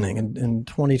happening in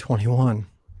 2021?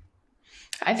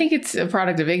 I think it's a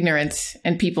product of ignorance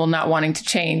and people not wanting to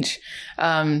change.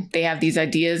 They have these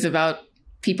ideas about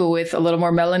people with a little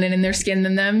more melanin in their skin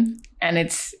than them. And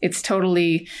it's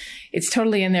totally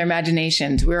in their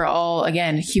imaginations. We're all,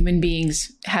 again, human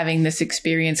beings having this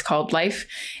experience called life.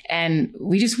 And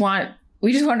we just want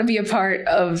to be a part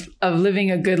of living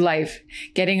a good life,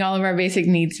 getting all of our basic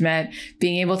needs met,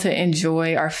 being able to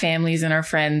enjoy our families and our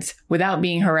friends without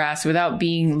being harassed, without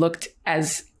being looked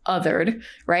as othered,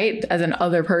 right? As an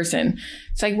other person.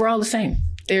 It's like we're all the same.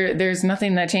 There's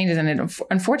nothing that changes. And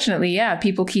unfortunately,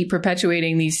 people keep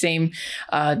perpetuating these same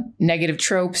negative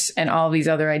tropes and all these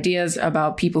other ideas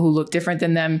about people who look different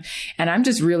than them. And I'm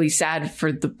just really sad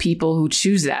for the people who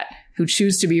choose that, who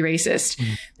choose to be racist,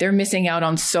 they're missing out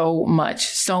on so much,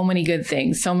 so many good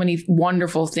things, so many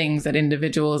wonderful things that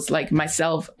individuals like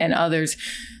myself and others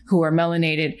who are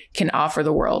melanated can offer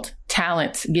the world.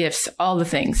 Talents, gifts, all the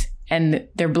things. And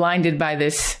they're blinded by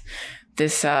this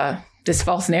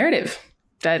false narrative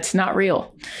that's not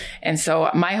real. And so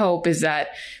my hope is that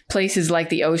places like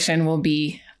the ocean will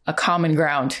be a common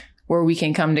ground where we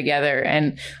can come together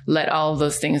and let all of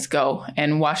those things go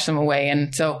and wash them away.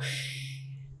 And so,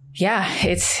 yeah,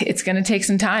 it's going to take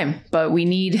some time, but we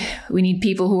need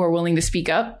people who are willing to speak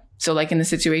up. So like in the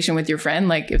situation with your friend,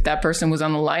 like if that person was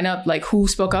on the lineup, like who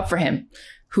spoke up for him?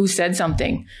 Who said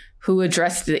something? Who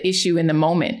addressed the issue in the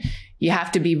moment? You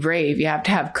have to be brave. You have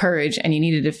to have courage, and you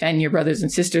need to defend your brothers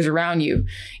and sisters around you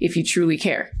if you truly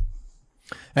care.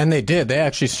 And they did. They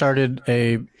actually started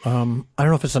I don't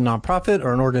know if it's a nonprofit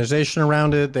or an organization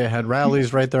around it. They had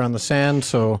rallies right there on the sand.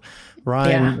 So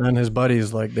Ryan and his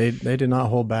buddies, like they did not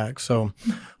hold back. So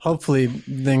hopefully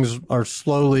things are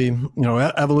slowly,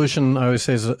 evolution, I always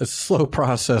say, is a slow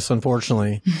process,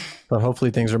 unfortunately, but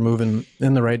hopefully things are moving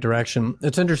in the right direction.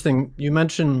 It's interesting. You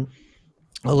mentioned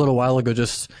a little while ago,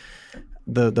 just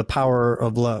the power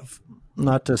of love,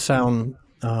 not to sound,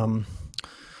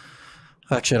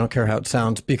 actually, I don't care how it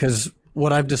sounds, because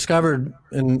what I've discovered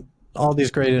in all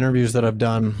these great interviews that I've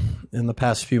done in the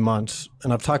past few months,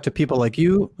 and I've talked to people like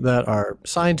you that are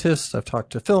scientists, I've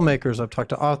talked to filmmakers, I've talked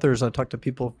to authors, I've talked to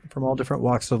people from all different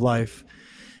walks of life.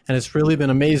 And it's really been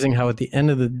amazing how at the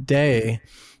end of the day,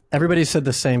 everybody said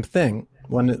the same thing.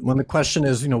 When the question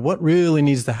is, what really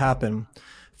needs to happen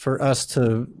for us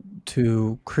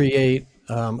to create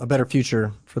a better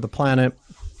future for the planet,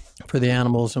 for the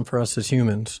animals, and for us as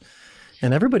humans.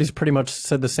 And everybody's pretty much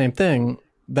said the same thing,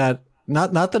 that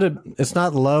not that it's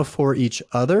not love for each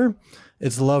other,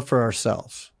 it's love for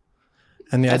ourselves.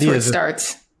 And the That's idea where it is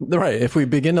starts. Right. If we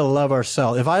begin to love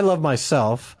ourselves, if I love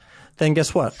myself, then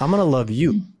guess what? I'm going to love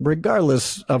you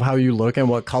regardless of how you look and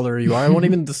what color you are. I won't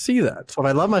even see that. So if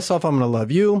I love myself, I'm going to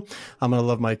love you. I'm going to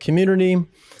love my community. I'm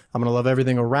going to love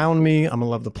everything around me. I'm going to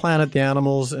love the planet, the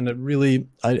animals. And it really,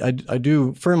 I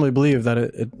do firmly believe that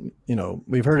it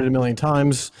we've heard it a million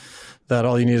times, that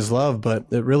all you need is love, but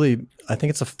it really, I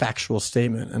think it's a factual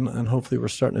statement, and hopefully we're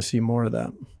starting to see more of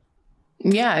that.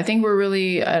 Yeah, I think we're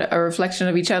really a reflection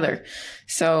of each other.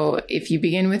 So if you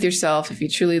begin with yourself, if you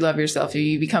truly love yourself, if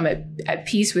you become at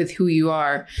peace with who you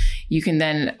are, you can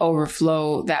then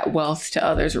overflow that wealth to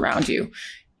others around you.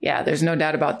 Yeah, there's no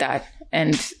doubt about that.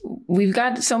 And we've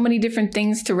got so many different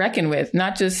things to reckon with,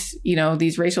 not just,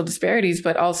 these racial disparities,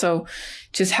 but also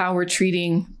just how we're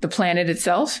treating the planet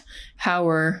itself, how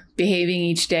we're behaving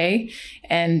each day.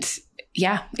 And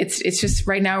yeah, it's just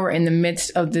right now we're in the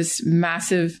midst of this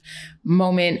massive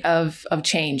moment of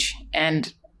change.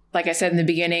 And like I said in the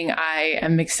beginning, I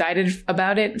am excited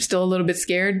about it. I'm still a little bit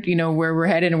scared, where we're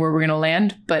headed and where we're going to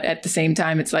land. But at the same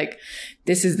time, it's like,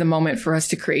 this is the moment for us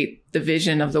to create the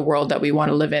vision of the world that we want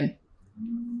to live in.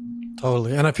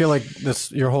 Totally. And I feel like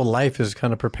your whole life has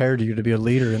kind of prepared you to be a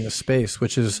leader in this space,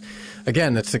 which is,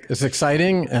 again, it's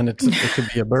exciting, and it could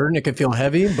be a burden. It could feel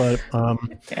heavy, but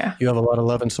you have a lot of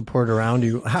love and support around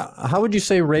you. How would you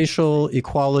say racial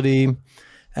equality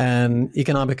and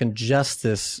economic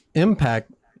injustice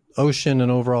impact ocean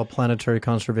and overall planetary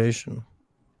conservation?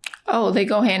 Oh, they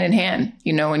go hand in hand.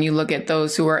 When you look at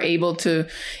those who are able to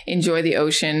enjoy the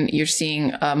ocean, you're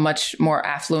seeing a much more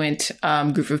affluent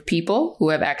group of people who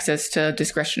have access to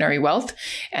discretionary wealth.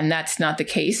 And that's not the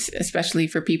case, especially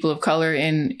for people of color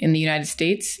in the United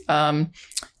States. Of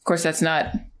course, that's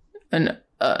not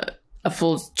a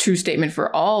full true statement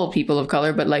for all people of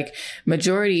color, but like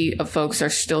majority of folks are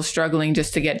still struggling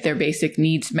just to get their basic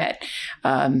needs met.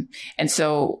 And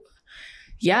so,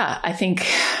 yeah, I think...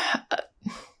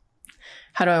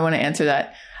 how do I want to answer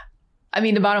that? I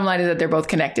mean, the bottom line is that they're both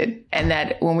connected, and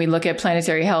that when we look at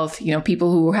planetary health,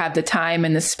 people who have the time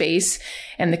and the space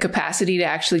and the capacity to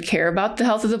actually care about the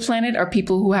health of the planet are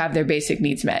people who have their basic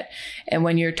needs met. And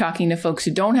when you're talking to folks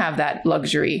who don't have that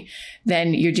luxury,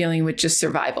 then you're dealing with just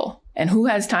survival. And who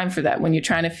has time for that when you're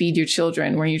trying to feed your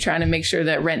children, when you're trying to make sure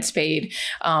that rent's paid,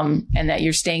 and that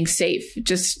you're staying safe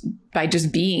just by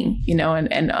just being,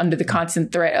 and under the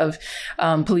constant threat of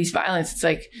police violence? It's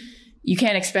like, you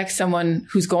can't expect someone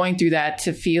who's going through that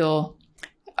to feel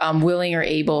willing or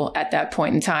able at that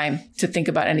point in time to think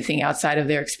about anything outside of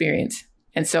their experience.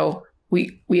 And so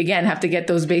we again have to get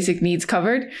those basic needs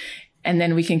covered, and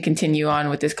then we can continue on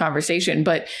with this conversation.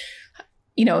 But,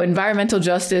 environmental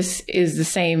justice is the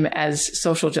same as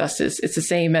social justice. It's the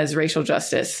same as racial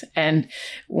justice. And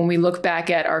when we look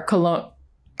back at our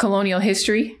colonial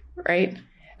history, right,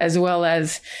 as well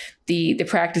as the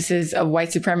practices of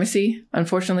white supremacy,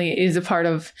 unfortunately, is a part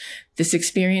of this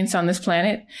experience on this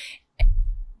planet.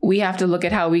 We have to look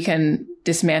at how we can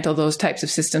dismantle those types of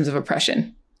systems of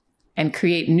oppression and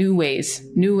create new ways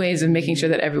of making sure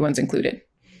that everyone's included.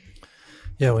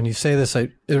 Yeah, when you say this,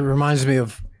 it reminds me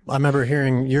of, I remember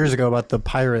hearing years ago about the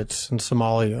pirates in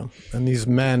Somalia. And these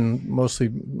men, mostly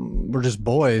were just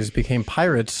boys, became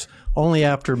pirates only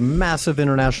after massive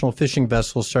international fishing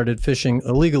vessels started fishing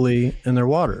illegally in their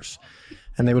waters.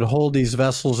 And they would hold these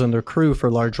vessels and their crew for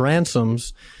large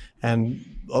ransoms. And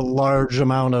a large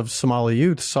amount of Somali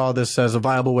youth saw this as a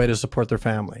viable way to support their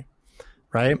family,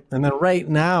 right? And then right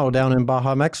now, down in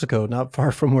Baja, Mexico, not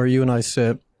far from where you and I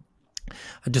sit,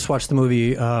 I just watched the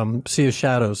movie Sea of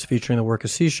Shadows, featuring the work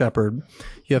of Sea Shepherd.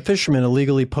 You have fishermen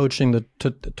illegally poaching the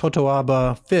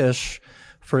totoaba fish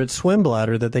for its swim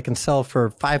bladder that they can sell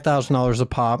for $5,000 a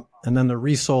pop, and then they're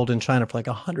resold in China for like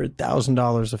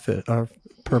 $100,000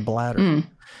 per bladder.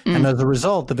 And as a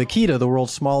result, the vaquita, the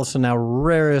world's smallest and now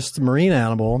rarest marine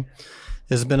animal,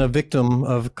 has been a victim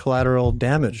of collateral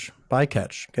damage,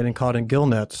 bycatch, getting caught in gill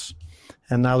nets.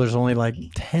 And now there's only like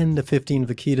 10 to 15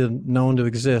 vaquita known to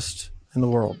exist in the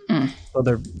world. So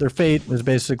their fate is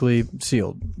basically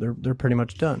sealed. They're pretty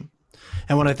much done.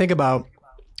 And when I think about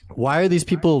why are these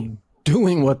people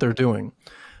doing what they're doing,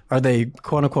 are they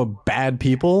quote unquote bad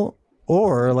people?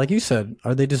 Or like you said,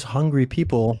 are they just hungry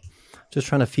people just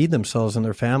trying to feed themselves and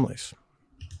their families?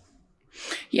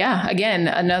 Yeah, again,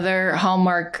 another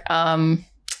hallmark,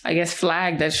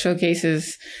 flag that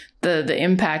showcases the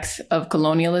impacts of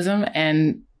colonialism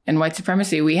and white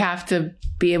supremacy. We have to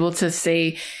be able to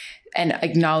say and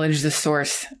acknowledge the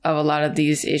source of a lot of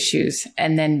these issues,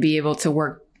 and then be able to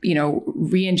work,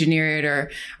 re-engineer it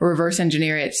or reverse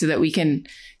engineer it so that we can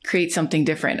create something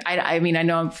different. I mean, I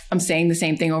know I'm saying the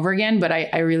same thing over again, but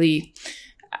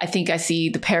I think I see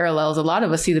the parallels. A lot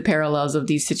of us see the parallels of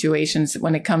these situations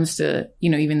when it comes to,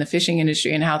 even the fishing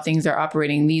industry and how things are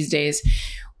operating these days.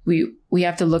 We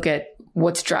have to look at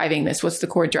what's driving this, what's the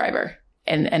core driver,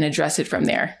 and address it from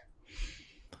there.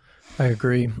 I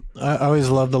agree. I always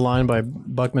love the line by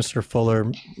Buckminster Fuller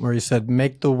where he said,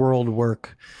 "Make the world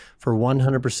work for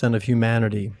 100% of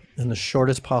humanity in the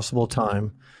shortest possible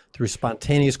time through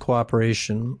spontaneous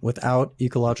cooperation without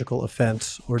ecological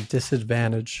offense or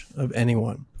disadvantage of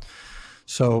anyone."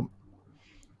 So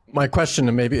my question,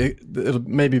 and it'll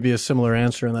be a similar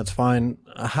answer, and that's fine.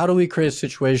 How do we create a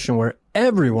situation where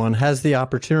everyone has the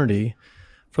opportunity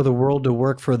for the world to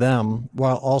work for them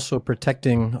while also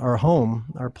protecting our home,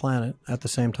 our planet at the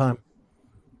same time?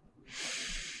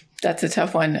 That's a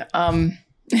tough one. I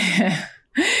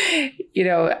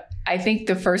think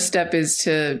the first step is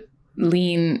to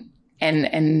lean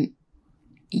and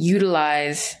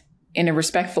utilize in a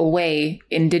respectful way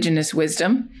indigenous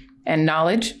wisdom and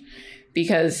knowledge,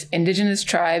 because indigenous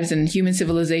tribes and human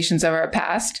civilizations of our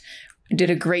past did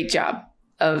a great job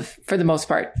of, for the most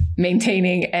part,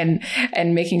 maintaining and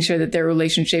making sure that their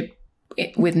relationship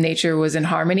with nature was in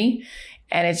harmony.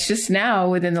 And it's just now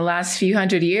within the last few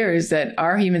hundred years that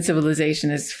our human civilization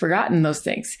has forgotten those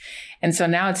things. And so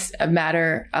now it's a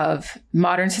matter of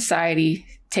modern society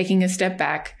taking a step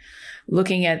back,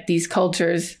 looking at these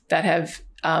cultures that have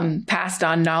passed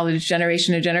on knowledge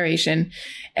generation to generation,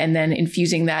 and then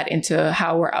infusing that into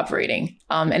how we're operating.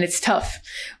 And it's tough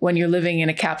when you're living in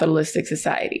a capitalistic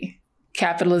society.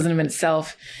 Capitalism in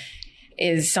itself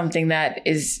is something that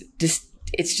is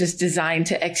it's just designed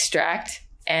to extract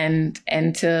and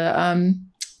to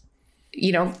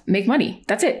make money.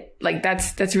 That's it. Like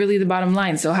that's really the bottom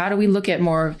line. So how do we look at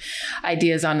more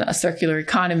ideas on a circular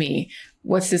economy?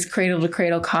 What's this cradle to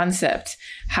cradle concept?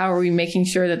 How are we making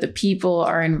sure that the people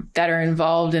that are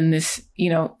involved in this,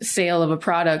 sale of a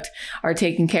product are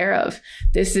taken care of?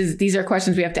 These are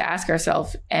questions we have to ask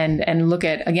ourselves and look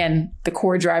at, again, the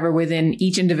core driver within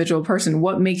each individual person.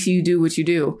 What makes you do what you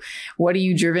do? What are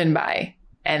you driven by?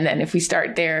 And then if we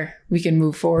start there, we can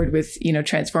move forward with,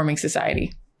 transforming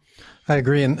society. I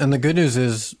agree. And the good news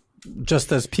is,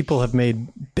 just as people have made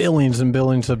billions and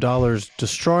billions of dollars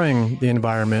destroying the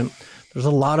environment, there's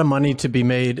a lot of money to be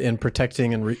made in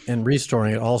protecting and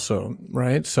restoring it also,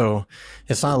 right? So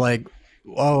it's not like,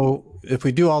 if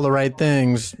we do all the right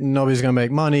things, nobody's going to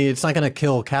make money. It's not going to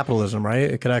kill capitalism,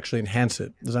 right? It could actually enhance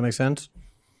it. Does that make sense?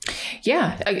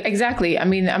 Yeah, exactly. I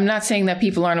mean, I'm not saying that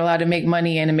people aren't allowed to make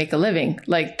money and make a living.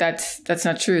 Like that's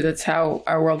not true. That's how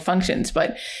our world functions.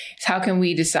 But how can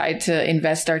we decide to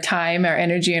invest our time, our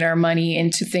energy, and our money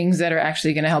into things that are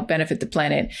actually going to help benefit the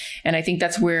planet? And I think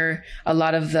that's where a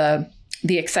lot of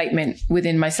the excitement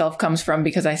within myself comes from,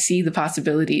 because I see the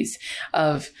possibilities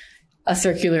of a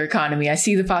circular economy. I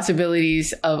see the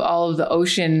possibilities of all of the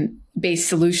ocean-based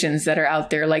solutions that are out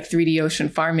there, like 3D ocean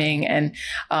farming and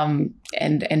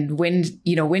wind,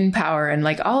 wind power, and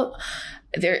like all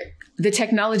there. The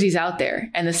technology's out there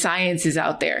and the science is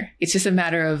out there. It's just a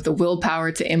matter of the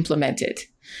willpower to implement it.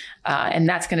 And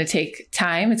that's going to take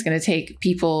time. It's going to take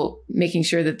people making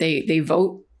sure that they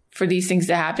vote for these things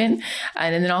to happen.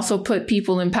 And then also put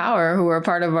people in power who are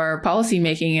part of our policy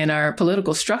making and our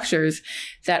political structures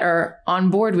that are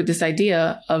on board with this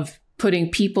idea of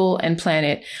putting people and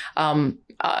planet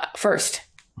first,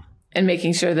 and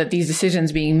making sure that these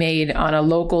decisions being made on a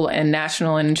local and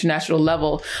national and international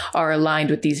level are aligned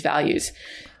with these values.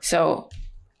 So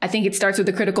I think it starts with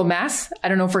the critical mass. I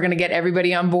don't know if we're going to get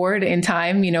everybody on board in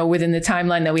time, within the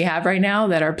timeline that we have right now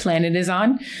that our planet is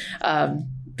on,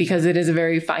 because it is a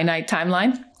very finite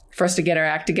timeline for us to get our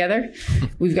act together.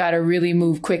 We've got to really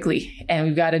move quickly, and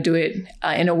we've got to do it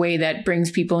in a way that brings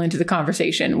people into the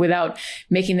conversation without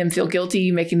making them feel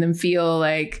guilty, making them feel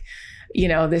like,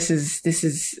 this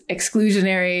is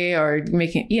exclusionary, or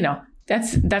making,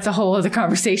 that's a whole other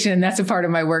conversation. And that's a part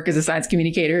of my work as a science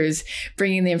communicator, is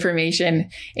bringing the information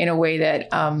in a way that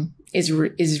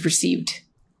is received,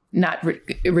 not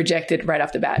rejected right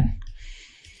off the bat.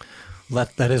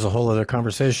 That is a whole other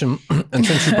conversation. And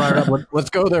since you brought it up, let's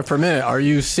go there for a minute. Are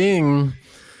you seeing,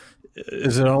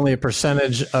 is it only a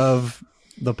percentage of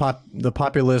the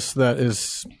populace that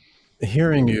is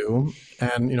hearing you?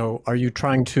 And, are you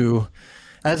trying to,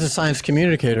 as a science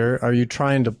communicator, are you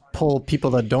trying to pull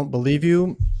people that don't believe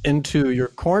you into your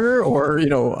corner, or,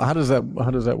 how does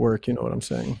that work? You know what I'm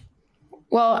saying?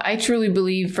 Well, I truly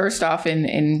believe, first off,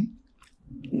 in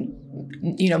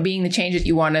being the change that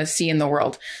you want to see in the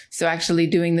world. So actually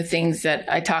doing the things that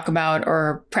I talk about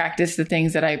or practice the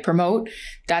things that I promote,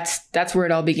 that's where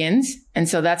it all begins. And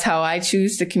so that's how I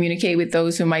choose to communicate with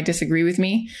those who might disagree with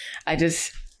me. I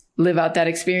just live out that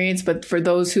experience. But for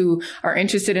those who are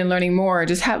interested in learning more,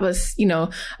 just have a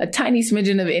tiny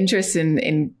smidgen of interest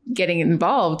in getting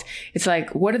involved. It's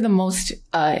like, what are the most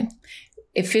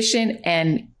efficient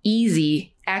and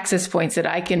easy access points that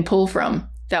I can pull from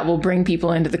that will bring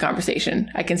people into the conversation?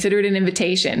 I consider it an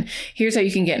invitation. Here's how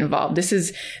you can get involved. This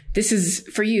is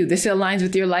for you. This aligns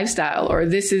with your lifestyle, or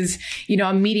this is,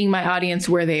 I'm meeting my audience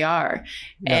where they are.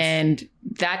 Yes. And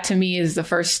that to me is the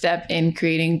first step in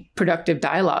creating productive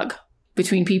dialogue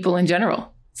between people in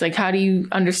general. It's like, how do you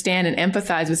understand and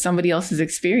empathize with somebody else's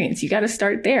experience? You got to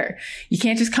start there. You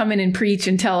can't just come in and preach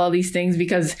and tell all these things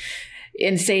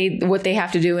and say what they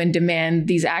have to do and demand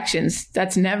these actions.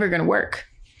 That's never going to work.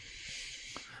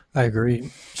 I agree.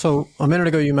 So a minute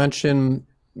ago, you mentioned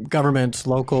governments,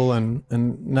 local and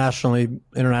nationally,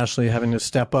 internationally, having to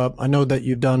step up. I know that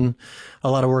you've done a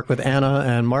lot of work with Anna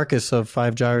and Marcus of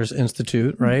Five Gyres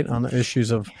Institute, right, on the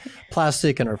issues of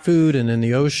plastic in our food and in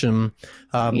the ocean.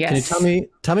 Yes. Can you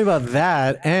tell me about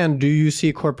that? And do you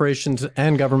see corporations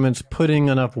and governments putting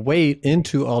enough weight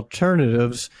into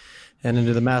alternatives and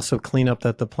into the massive cleanup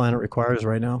that the planet requires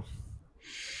right now?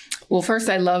 Well, first,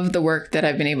 I love the work that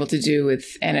I've been able to do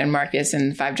with Anna and Marcus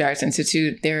and Five Gyres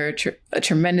Institute. They're a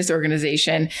tremendous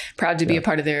organization, proud to be a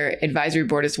part of their advisory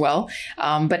board as well.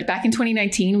 But back in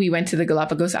 2019, we went to the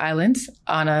Galapagos Islands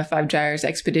on a Five Gyres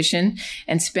expedition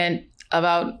and spent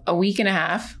about a week and a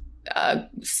half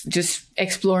just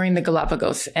exploring the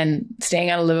Galapagos and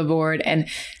staying on a liveaboard and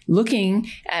looking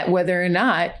at whether or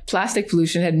not plastic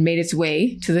pollution had made its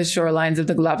way to the shorelines of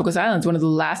the Galapagos Islands, one of the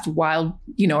last wild,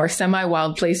 or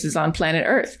semi-wild places on planet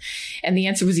Earth. And the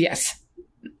answer was yes,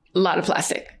 a lot of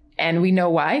plastic. And we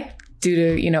know why.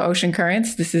 Due to, ocean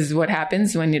currents. This is what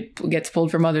happens when it gets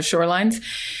pulled from other shorelines.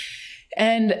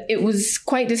 And it was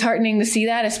quite disheartening to see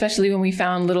that, especially when we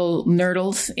found little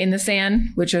nurdles in the sand,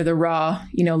 which are the raw,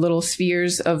 little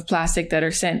spheres of plastic that are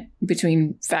sent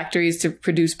between factories to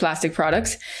produce plastic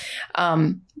products.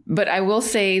 But I will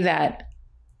say that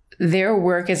their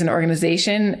work as an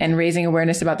organization and raising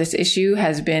awareness about this issue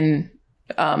has been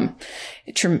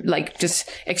just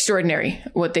extraordinary,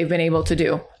 what they've been able to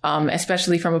do,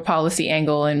 especially from a policy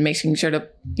angle and making sure to,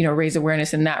 raise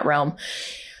awareness in that realm.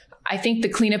 I think the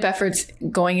cleanup efforts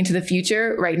going into the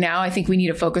future right now, I think we need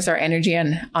to focus our energy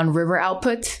on river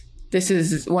output. This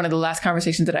is one of the last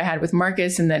conversations that I had with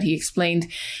Marcus, and that he explained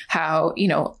how,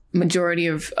 majority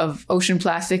of ocean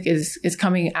plastic is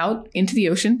coming out into the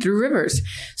ocean through rivers.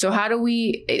 So how do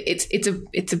we,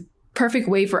 it's a perfect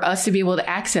way for us to be able to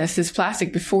access this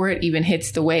plastic before it even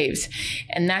hits the waves.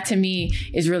 And that to me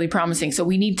is really promising. So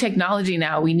we need technology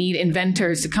now. We need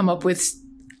inventors to come up with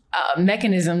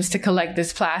mechanisms to collect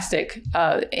this plastic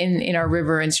in our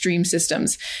river and stream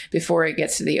systems before it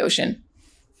gets to the ocean.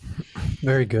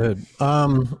 Very good.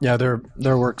 Yeah,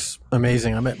 their work's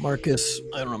amazing. I met Marcus,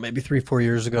 I don't know, maybe 3-4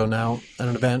 years ago now at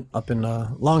an event up in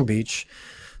Long Beach.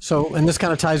 So, and this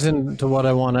kind of ties into what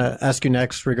I want to ask you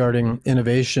next regarding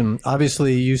innovation.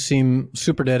 Obviously, you seem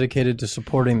super dedicated to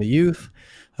supporting the youth,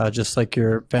 just like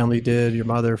your family did, your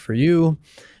mother for you.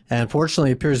 And fortunately,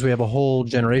 it appears we have a whole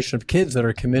generation of kids that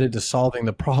are committed to solving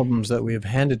the problems that we have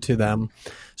handed to them.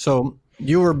 So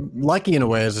you were lucky in a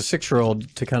way as a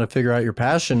 6-year-old to kind of figure out your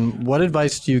passion. What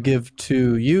advice do you give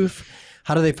to youth?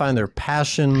 How do they find their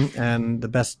passion and the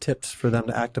best tips for them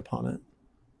to act upon it?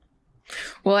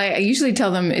 Well, I usually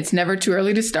tell them it's never too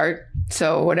early to start.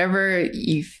 So whatever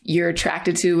you're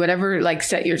attracted to, whatever like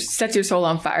sets your soul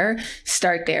on fire,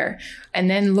 start there. And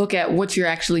then look at what you're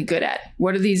actually good at.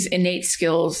 What are these innate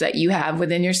skills that you have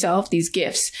within yourself, these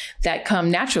gifts that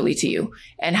come naturally to you?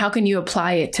 And how can you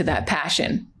apply it to that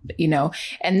passion?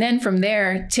 And then from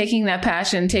there, taking that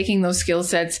passion, taking those skill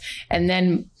sets, and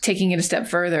then taking it a step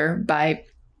further by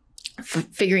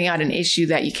figuring out an issue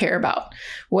that you care about.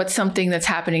 What's something that's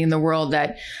happening in the world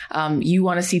that you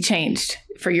want to see changed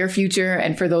for your future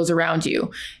and for those around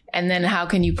you? And then how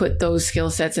can you put those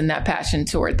skill sets and that passion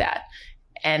toward that?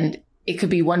 And it could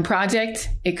be one project.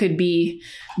 It could be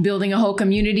building a whole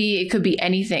community. It could be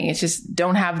anything. It's just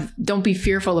don't be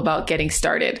fearful about getting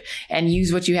started and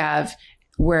use what you have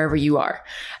wherever you are.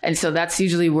 And so that's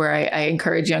usually where I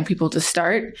encourage young people to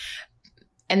start.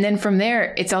 And then from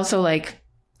there, it's also like,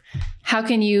 how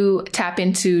can you tap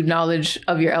into knowledge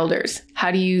of your elders? How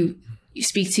do you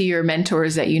speak to your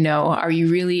mentors that you know? Are you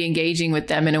really engaging with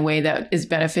them in a way that is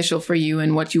beneficial for you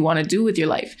and what you want to do with your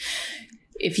life?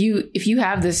 If you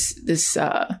have this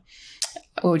what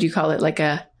would you call it? Like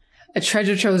a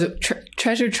treasure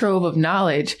trove of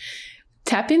knowledge,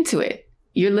 tap into it.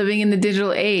 You're living in the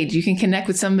digital age. You can connect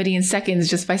with somebody in seconds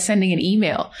just by sending an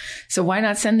email. So why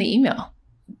not send the email?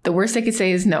 The worst I could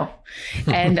say is no.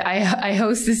 And I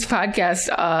host this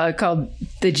podcast called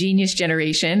The Genius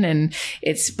Generation, and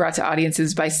it's brought to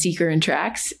audiences by Seeker and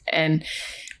Trax. And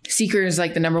Seeker is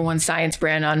like the #1 science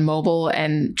brand on mobile,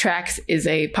 and Trax is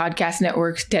a podcast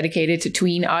network dedicated to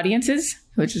tween audiences,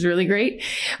 which is really great.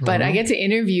 But I get to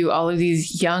interview all of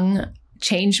these young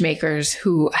change makers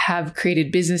who have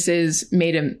created businesses,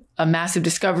 made a massive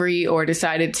discovery, or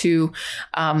decided to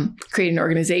create an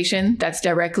organization that's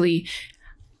directly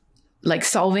like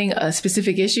solving a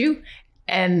specific issue.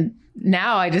 And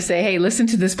now I just say, hey, listen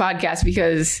to this podcast,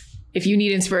 because if you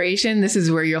need inspiration, this is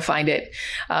where you'll find it.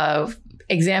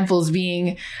 Examples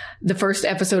being, the first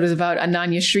episode is about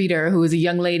Ananya Sridhar, who was a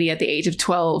young lady at the age of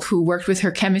 12 who worked with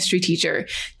her chemistry teacher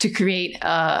to create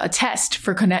a test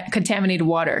for contaminated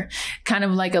water, kind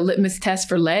of like a litmus test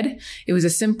for lead. It was a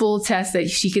simple test that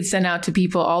she could send out to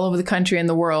people all over the country and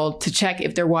the world to check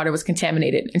if their water was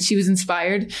contaminated. And she was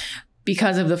inspired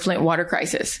because of the Flint water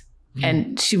crisis.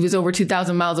 And she was over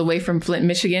 2,000 miles away from Flint,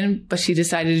 Michigan, but she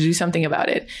decided to do something about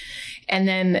it. And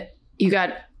then you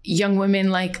got young women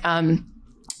like,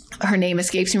 her name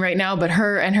escapes me right now, but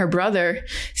her and her brother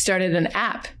started an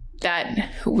app that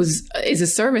is a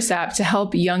service app to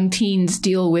help young teens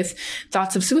deal with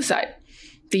thoughts of suicide.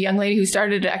 The young lady who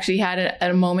started it actually had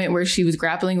a moment where she was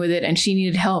grappling with it and she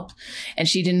needed help, and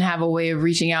she didn't have a way of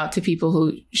reaching out to people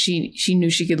who she knew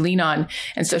she could lean on.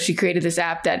 And so she created this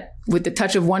app that, with the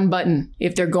touch of one button,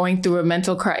 if they're going through a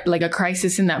mental like a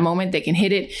crisis in that moment, they can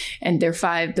hit it, and the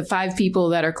 5 people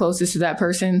that are closest to that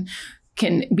person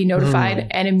can be notified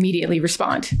and immediately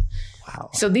respond. Wow.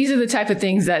 So these are the type of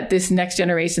things that this next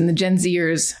generation, the Gen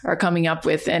Zers, are coming up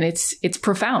with, and it's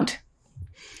profound.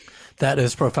 That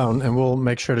is profound, and we'll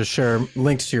make sure to share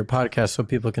links to your podcast so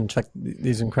people can check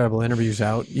these incredible interviews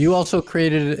out. You also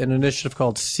created an initiative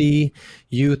called See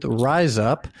Youth Rise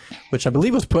Up, which I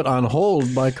believe was put on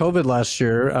hold by COVID last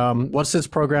year. What's this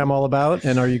program all about,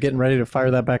 and are you getting ready to fire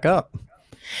that back up?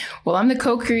 Well, I'm the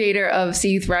co-creator of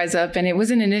See Youth Rise Up, and it was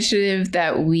an initiative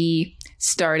that we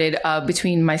started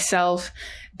between myself,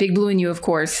 Big Blue and you, of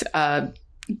course,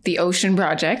 the Ocean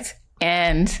Project,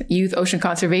 and Youth Ocean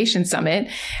Conservation Summit,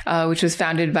 which was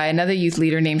founded by another youth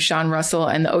leader named Sean Russell.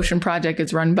 And the Ocean Project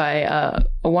is run by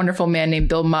a wonderful man named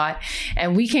Bill Mott.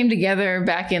 And we came together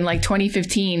back in like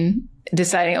 2015,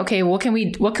 deciding, okay, what can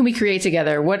we create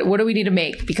together? What do we need to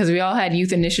make? Because we all had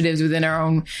youth initiatives within our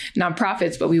own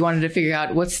nonprofits, but we wanted to figure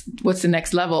out what's the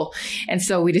next level. And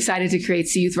so we decided to create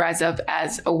See Youth Rise Up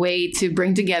as a way to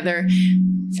bring together,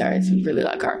 sorry, it's a really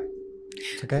loud car.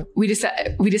 It's okay. We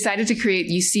decided to create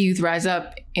See Youth Rise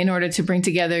Up in order to bring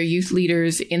together youth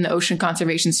leaders in the ocean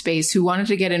conservation space who wanted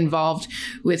to get involved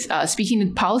with speaking to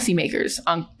policymakers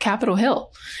on Capitol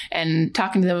Hill and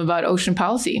talking to them about ocean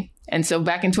policy. And so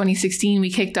back in 2016, we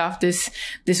kicked off this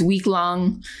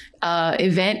week-long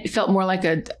event. It felt more like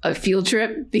a field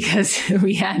trip because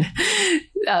we had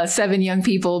 7 young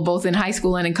people, both in high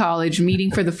school and in college,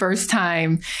 meeting for the first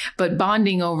time, but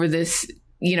bonding over this,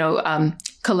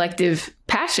 collective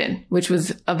passion, which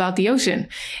was about the ocean.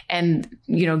 And,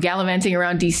 gallivanting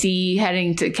around DC,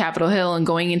 heading to Capitol Hill and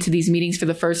going into these meetings for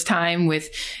the first time with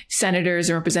senators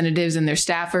and representatives and their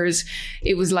staffers.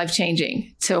 It was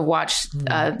life-changing to watch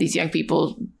these young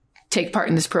people take part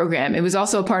in this program. It was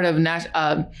also a part of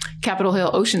Capitol Hill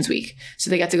Oceans Week. So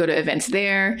they got to go to events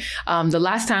there. The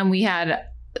last time we had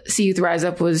Sea Youth Rise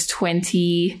Up was was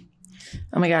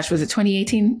it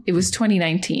 2018? It was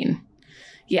 2019.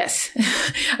 Yes,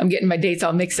 I'm getting my dates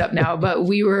all mixed up now, but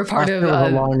we were a part of a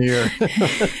long year.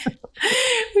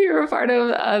 We were a part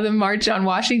of the March on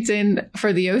Washington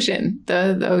for the ocean,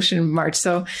 the Ocean March.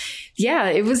 So yeah,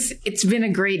 it's been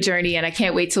a great journey, and I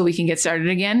can't wait till we can get started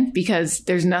again, because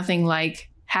there's nothing like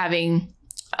having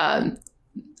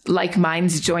like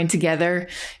minds join together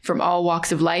from all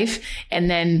walks of life and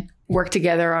then work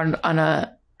together on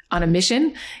a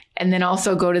mission, and then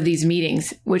also go to these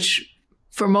meetings, which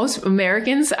for most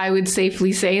Americans, I would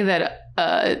safely say that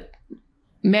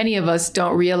many of us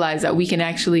don't realize that we can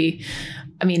actually,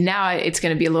 now it's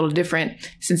going to be a little different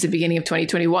since the beginning of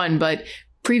 2021, but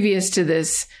previous to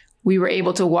this, we were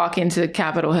able to walk into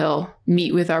Capitol Hill,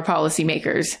 meet with our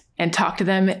policymakers, and talk to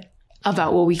them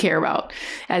about what we care about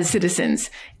as citizens.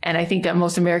 And I think that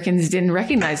most Americans didn't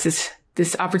recognize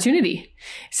this opportunity.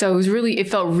 So it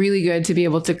felt really good to be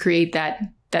able to create that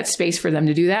space for them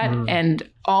to do that. And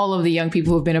all of the young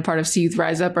people who've been a part of Sea Youth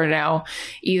Rise Up are now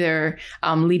either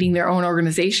leading their own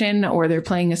organization, or they're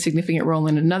playing a significant role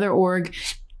in another org,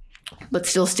 but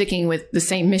still sticking with the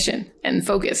same mission and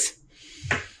focus.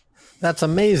 That's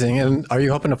amazing. And are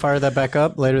you hoping to fire that back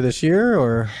up later this year,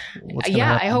 or what's gonna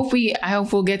happen? I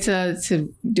hope we'll get to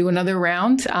do another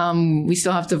round. We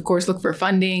still have to, of course, look for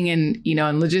funding, and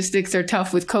and logistics are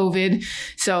tough with COVID.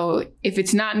 So if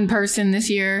it's not in person this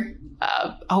year,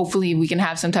 hopefully we can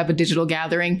have some type of digital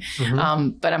gathering.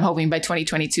 But I'm hoping by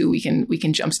 2022 we can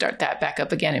jumpstart that back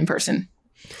up again in person.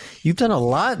 You've done a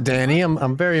lot, Danni.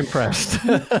 I'm very impressed.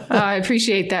 I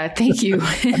appreciate that. Thank you.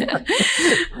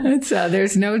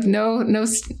 There's no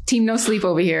team, no sleep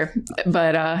over here.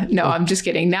 But no, I'm just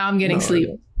kidding. Now I'm getting sleep.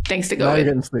 Thanks to COVID. Now you're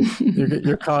getting sleep.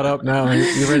 You're caught up now.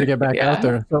 You're ready to get back out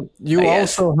there. So you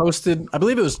also hosted, I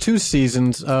believe it was 2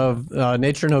 seasons of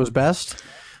Nature Knows Best,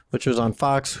 which was on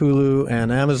Fox, Hulu,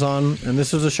 and Amazon. And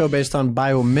this was a show based on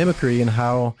biomimicry and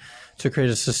how to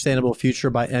create a sustainable future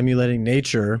by emulating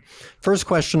nature. First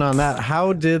question on that: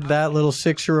 how did that little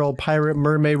 6-year-old pirate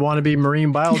mermaid wannabe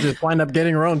marine biologist wind up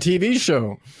getting her own TV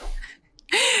show?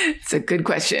 It's a good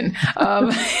question.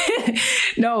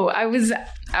 No, I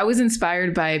was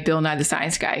inspired by Bill Nye the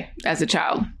Science Guy as a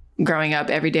child. Growing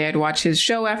up, every day I'd watch his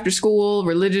show after school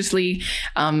religiously.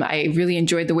 I really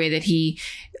enjoyed the way that he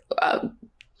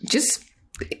just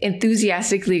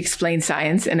enthusiastically explained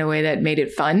science in a way that made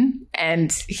it fun.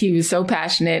 And he was so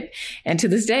passionate. And to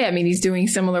this day, he's doing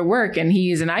similar work, and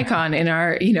he is an icon in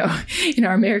our, in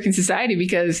our American society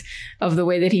because of the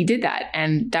way that he did that.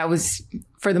 And that was,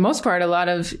 for the most part, a lot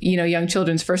of, young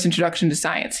children's first introduction to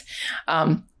science.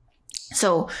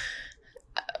 So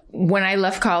when I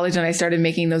left college and I started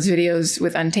making those videos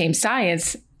with Untamed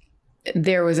Science,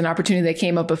 there was an opportunity that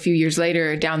came up a few years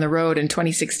later down the road in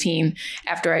 2016,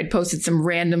 after I'd posted some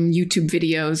random YouTube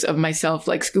videos of myself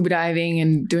like scuba diving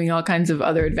and doing all kinds of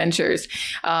other adventures.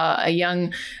 A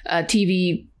young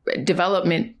TV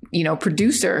development,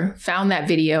 producer found that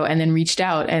video and then reached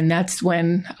out. And that's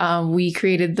when we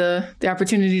created the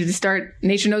opportunity to start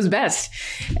Nature Knows Best.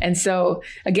 And so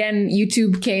again,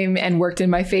 YouTube came and worked in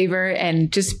my favor,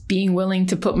 and just being willing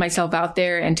to put myself out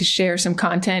there and to share some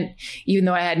content, even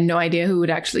though I had no idea who would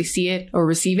actually see it or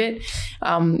receive it.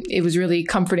 It was really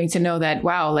comforting to know that,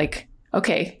 wow,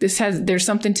 okay, there's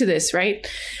something to this, right?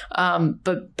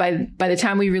 But by the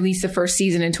time we released the first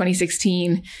season in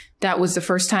 2016, that was the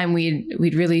first time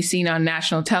we'd really seen on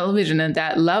national television at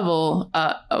that level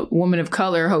a woman of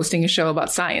color hosting a show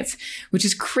about science, which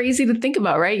is crazy to think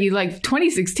about, right?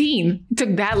 2016, it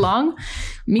took that long.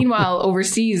 Meanwhile,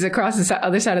 overseas, across the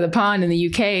other side of the pond in the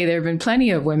UK, there have been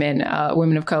plenty of women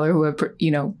of color who have,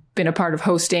 been a part of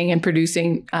hosting and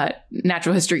producing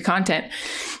natural history content.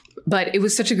 But it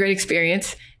was such a great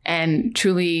experience and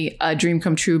truly a dream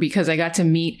come true, because I got to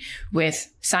meet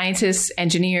with scientists,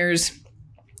 engineers,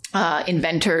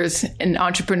 inventors, and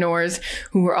entrepreneurs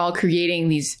who were all creating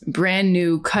these brand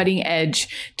new cutting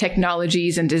edge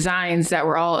technologies and designs that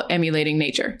were all emulating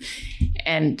nature.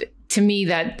 And to me,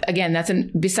 that,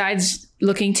 again, besides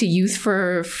looking to youth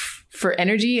for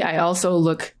energy, I also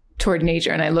look toward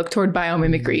nature, and I look toward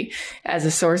biomimicry as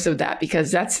a source of that,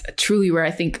 because that's truly where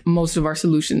I think most of our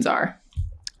solutions are.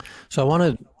 So I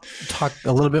want to talk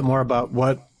a little bit more about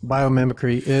what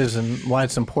biomimicry is and why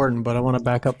it's important, but I want to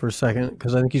back up for a second,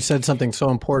 because I think you said something so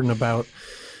important about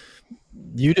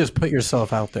you just put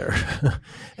yourself out there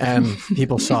and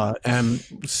people saw it. And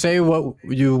say what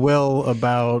you will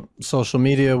about social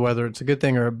media, whether it's a good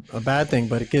thing or a bad thing,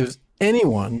 but it gives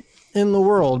anyone in the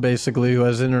world basically who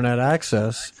has internet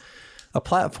access a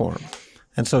platform.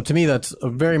 And so to me, that's a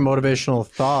very motivational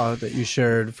thought that you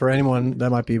shared for anyone that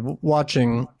might be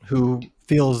watching who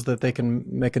feels that they can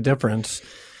make a difference.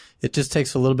 It just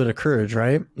takes a little bit of courage,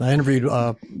 right? I interviewed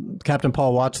Captain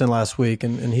Paul Watson last week,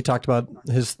 and he talked about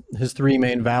his three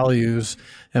main values,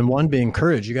 and one being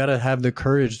courage. You got to have the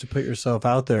courage to put yourself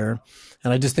out there.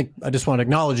 And I just want to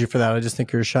acknowledge you for that. I just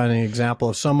think you're a shining example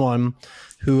of someone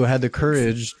who had the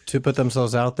courage to put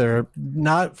themselves out there,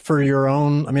 not for your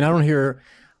own. I mean, I don't hear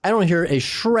a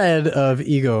shred of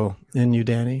ego in you,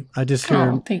 Danni. I just hear.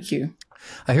 Oh, thank you.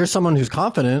 I hear someone who's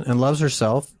confident and loves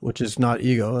herself, which is not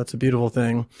ego. That's a beautiful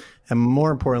thing. And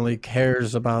more importantly,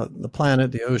 cares about the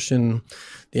planet, the ocean,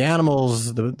 the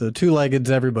animals, the two-leggeds,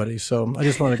 everybody. So I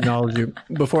just want to acknowledge you.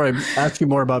 Before I ask you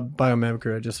more about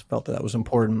biomimicry, I just felt that was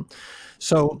important.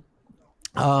 So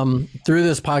through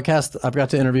this podcast, I've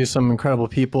got to interview some incredible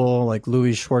people like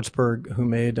Louis Schwartzberg, who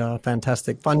made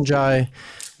Fantastic Fungi,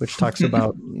 which talks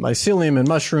about mycelium and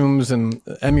mushrooms and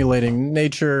emulating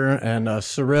nature, and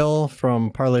Cyril from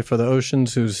Parlay for the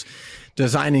Oceans, who's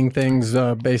designing things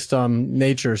based on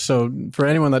nature. So for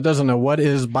anyone that doesn't know, what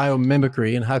is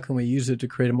biomimicry and how can we use it to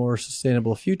create a more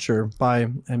sustainable future by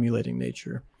emulating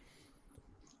nature?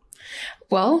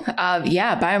 Well,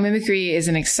 biomimicry is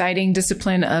an exciting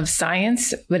discipline of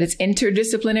science, but it's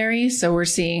interdisciplinary. So we're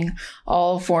seeing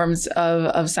all forms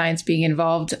of science being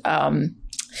involved.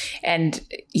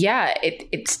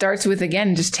 It starts with,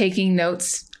 again, just taking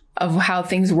notes of how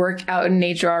things work out in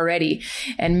nature already.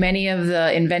 And many of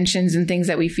the inventions and things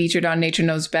that we featured on Nature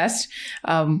Knows Best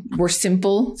were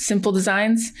simple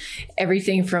designs,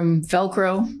 everything from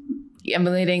Velcro,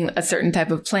 emulating a certain type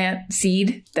of plant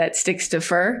seed that sticks to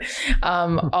fur,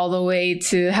 all the way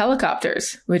to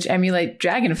helicopters, which emulate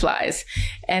dragonflies.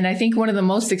 And I think one of the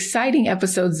most exciting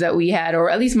episodes that we had, or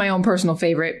at least my own personal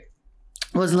favorite,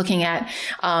 was looking at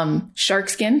shark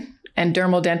skin and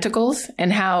dermal denticles,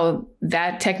 and how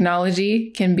that technology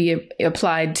can be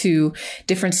applied to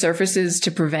different surfaces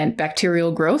to prevent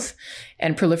bacterial growth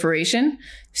and proliferation.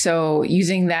 So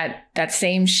using that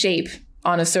same shape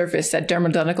on a surface that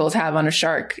dermal denticles have on a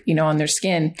shark, on their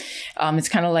skin, it's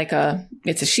kind of like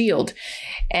it's a shield.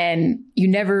 And you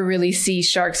never really see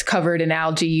sharks covered in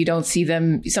algae. You don't see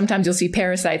them. Sometimes you'll see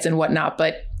parasites and whatnot,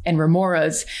 and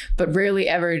remoras, but rarely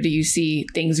ever do you see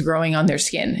things growing on their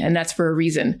skin. And that's for a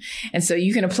reason. And so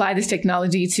you can apply this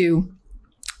technology to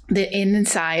the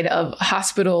inside of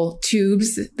hospital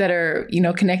tubes that are,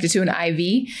 connected to an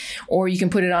IV, or you can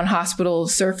put it on hospital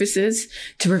surfaces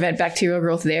to prevent bacterial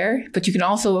growth there. But you can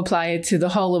also apply it to the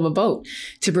hull of a boat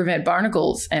to prevent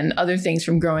barnacles and other things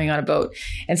from growing on a boat.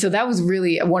 And so that was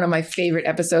really one of my favorite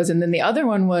episodes. And then the other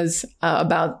one was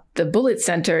about the Bullitt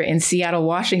Center in Seattle,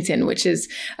 Washington, which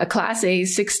is a Class A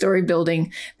 6-story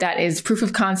building that is proof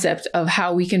of concept of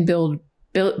how we can build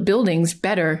buildings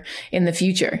better in the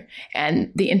future.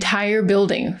 And the entire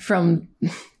building, from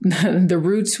the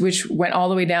roots, which went all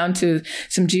the way down to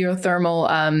some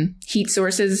geothermal heat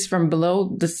sources from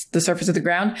below the surface of the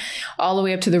ground, all the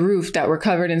way up to the roof that were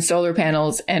covered in solar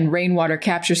panels and rainwater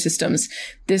capture systems.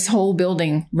 This whole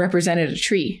building represented a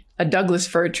tree, a Douglas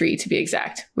fir tree to be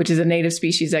exact, which is a native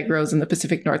species that grows in the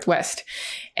Pacific Northwest.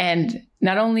 And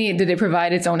not only did it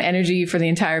provide its own energy for the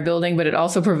entire building, but it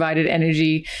also provided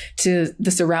energy to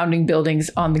the surrounding buildings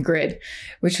on the grid,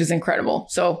 which was incredible.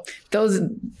 So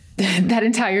that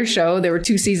entire show, there were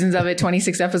 2 seasons of it,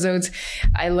 26 episodes.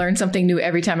 I learned something new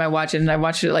every time I watch it, and I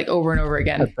watched it like over and over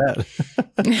again. I bet.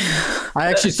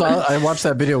 I watched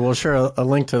that video. We'll share a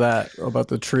link to that about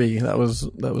the tree. That was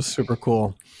super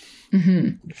cool.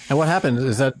 Mm-hmm. And what happened?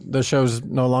 Is that the show's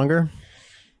no longer?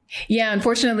 Yeah,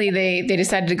 unfortunately, they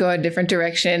decided to go a different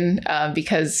direction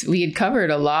because we had covered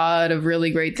a lot of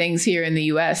really great things here in the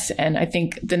U.S. And I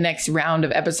think the next round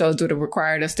of episodes would have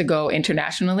required us to go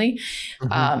international.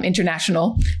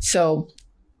 So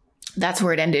that's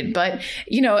where it ended. But,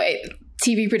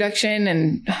 TV production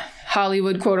and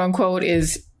Hollywood, quote unquote,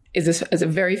 is a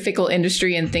very fickle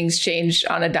industry, and things change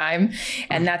on a dime.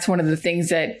 And that's one of the things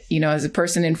that, as a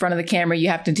person in front of the camera, you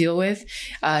have to deal with.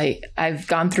 I've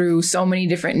gone through so many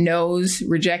different no's,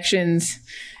 rejections,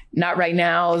 not right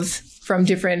nows from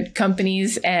different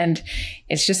companies. And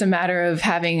it's just a matter of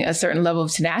having a certain level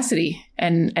of tenacity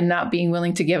and not being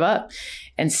willing to give up.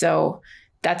 And so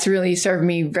that's really served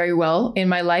me very well in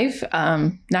my life.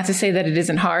 Not to say that it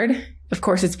isn't hard. Of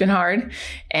course, it's been hard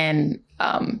and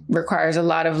requires a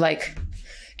lot of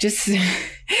just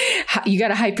you got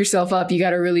to hype yourself up. You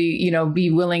got to really, be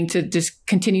willing to just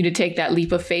continue to take that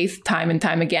leap of faith time and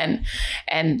time again.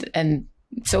 And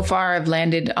so far I've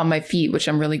landed on my feet, which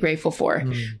I'm really grateful for.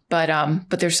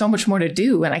 But there's so much more to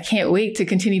do. And I can't wait to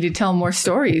continue to tell more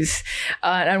stories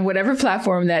on whatever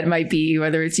platform that might be,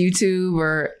 whether it's YouTube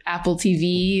or Apple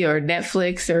TV or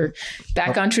Netflix or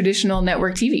back on traditional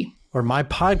network TV. Or my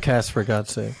podcast, for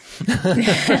God's sake.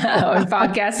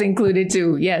 Podcasts included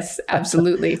too. Yes,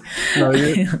 absolutely. No,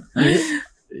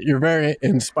 you're very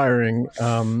inspiring.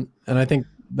 And I think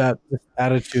that this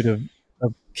attitude of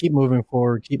keep moving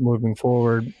forward,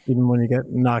 even when you get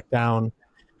knocked down.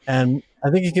 And I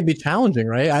think it can be challenging,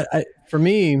 right? For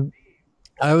me,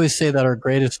 I always say that our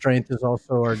greatest strength is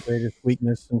also our greatest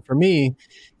weakness. And for me,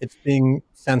 it's being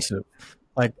sensitive.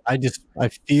 I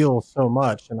feel so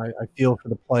much, and I feel for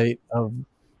the plight of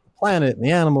the planet and the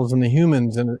animals and the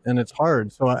humans, and it's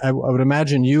hard. So I would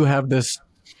imagine you have this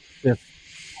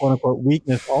quote unquote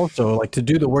weakness also, to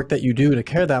do the work that you do, to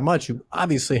care that much. You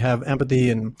obviously have empathy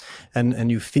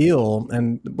and you feel,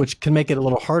 and which can make it a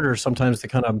little harder sometimes to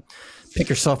kind of pick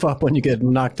yourself up when you get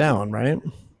knocked down, right?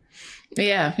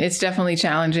 Yeah, it's definitely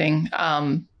challenging.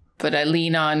 But I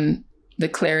lean on the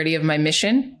clarity of my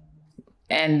mission.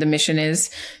 And the mission is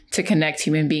to connect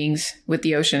human beings with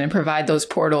the ocean and provide those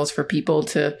portals for people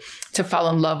to fall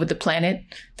in love with the planet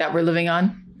that we're living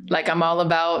on. I'm all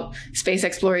about space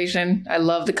exploration. I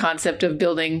love the concept of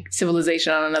building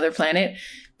civilization on another planet.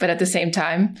 But at the same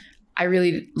time, I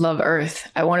really love Earth.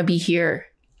 I want to be here.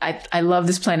 I love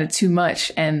this planet too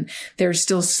much. And there's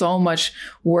still so much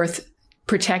worth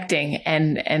protecting,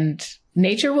 and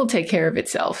nature will take care of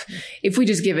itself if we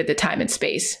just give it the time and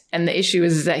space. And the issue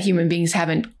is that human beings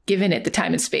haven't given it the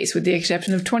time and space, with the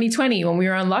exception of 2020 when we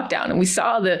were on lockdown and we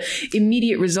saw the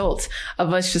immediate results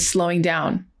of us just slowing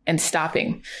down and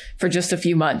stopping for just a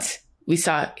few months. We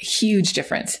saw a huge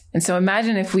difference. And so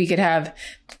imagine if we could have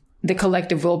the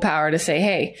collective willpower to say,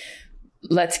 hey,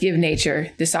 let's give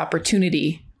nature this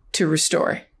opportunity to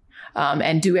restore.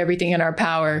 And do everything in our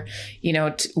power,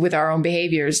 with our own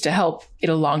behaviors to help it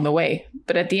along the way.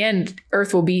 But at the end,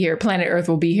 Earth will be here. Planet Earth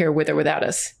will be here with or without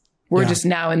us. We're just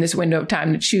now in this window of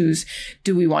time to choose.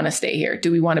 Do we want to stay here?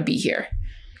 Do we want to be here?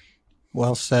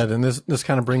 Well said. And this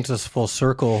kind of brings us full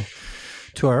circle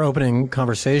to our opening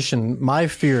conversation. My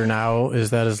fear now is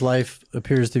that as life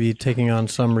appears to be taking on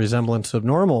some resemblance of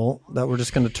normal, that we're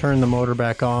just going to turn the motor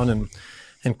back on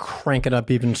and crank it up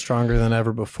even stronger than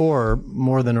ever before,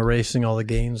 more than erasing all the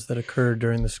gains that occurred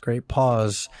during this great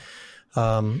pause.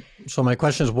 So my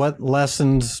question is, what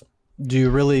lessons do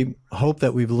you really hope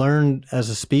that we've learned as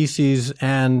a species?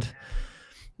 And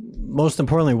most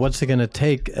importantly, what's it going to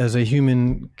take as a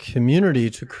human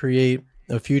community to create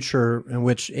a future in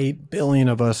which 8 billion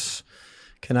of us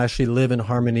can actually live in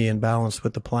harmony and balance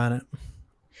with the planet?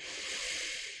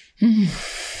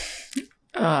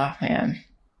 Oh, man.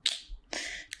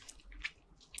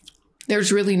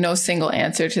 There's really no single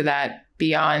answer to that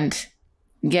beyond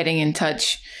getting in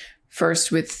touch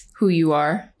first with who you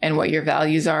are and what your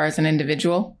values are as an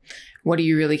individual. What do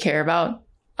you really care about?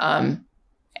 And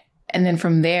then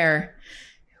from there,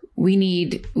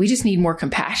 we just need more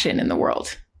compassion in the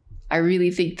world. I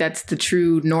really think that's the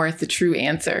true north, the true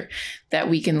answer that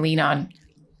we can lean on.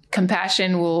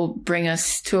 Compassion will bring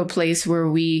us to a place where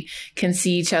we can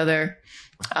see each other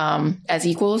as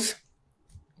equals.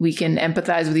 We can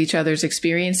empathize with each other's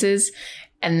experiences.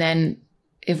 And then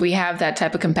if we have that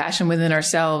type of compassion within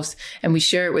ourselves and we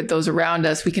share it with those around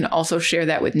us, we can also share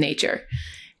that with nature.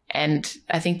 And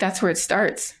I think that's where it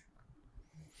starts.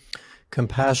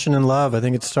 Compassion and love. I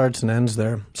think it starts and ends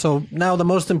there. So now the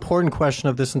most important question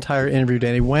of this entire interview,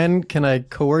 Danni, when can I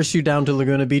coerce you down to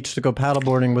Laguna Beach to go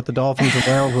paddleboarding with the dolphins and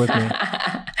whales with me?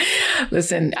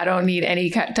 Listen, I don't need any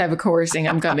type of coercing.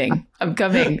 I'm coming.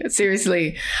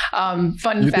 Seriously. Fun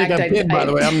you fact. Think I'm kidding, by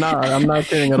the way, I'm not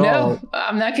kidding at all. No,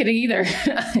 I'm not kidding either.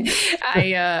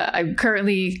 I'm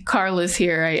currently carless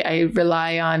here. I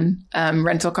rely on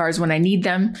rental cars when I need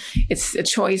them. It's a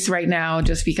choice right now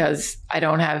just because I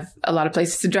don't have a lot of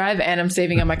places to drive and I'm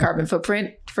saving on my carbon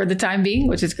footprint for the time being,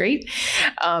 which is great.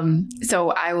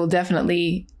 So I will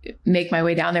definitely make my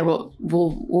way down there.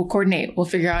 We'll coordinate. We'll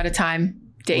figure out a time,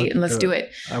 date, and let's do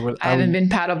it. I haven't been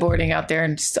paddleboarding out there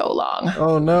in so long.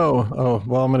 Oh no. Oh,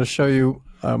 well, I'm going to show you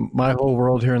my whole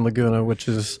world here in Laguna, which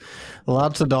is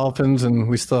lots of dolphins, and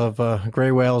we still have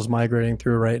gray whales migrating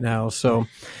through right now. So,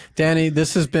 Danni,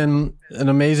 this has been an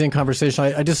amazing conversation.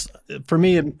 I just, for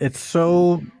me, it's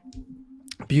so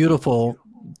beautiful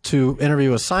to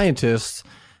interview a scientist.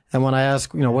 And when I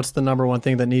ask, what's the number one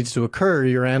thing that needs to occur,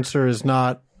 your answer is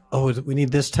not, oh, we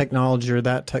need this technology or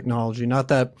that technology. Not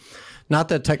that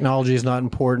technology is not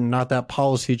important, not that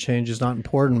policy change is not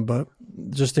important, but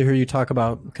just to hear you talk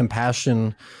about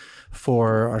compassion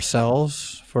for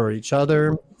ourselves, for each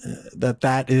other,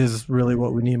 that is really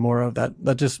what we need more of.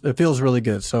 That just, it feels really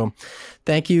good. So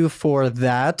thank you for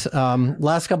that.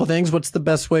 Last couple things. What's the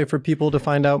best way for people to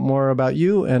find out more about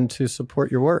you and to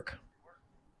support your work?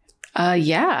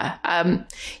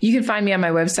 You can find me on my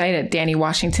website at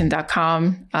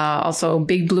DanniWashington.com. Also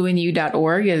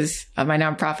bigblueandyou.org is my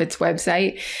nonprofit's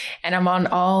website. And I'm on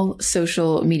all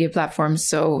social media platforms.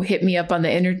 So hit me up on the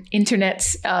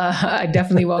internets. I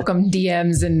definitely welcome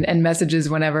DMs and messages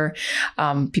whenever,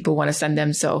 people want to send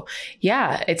them. So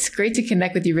yeah, it's great to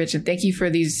connect with you, Rich. And thank you for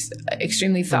these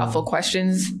extremely thoughtful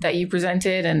questions that you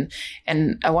presented.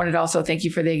 And I wanted to also thank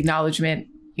you for the acknowledgement.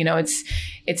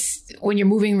 It's when you're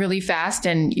moving really fast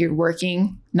and you're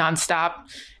working nonstop,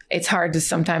 it's hard to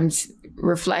sometimes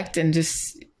reflect and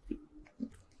just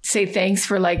say thanks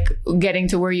for getting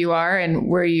to where you are and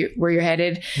where you're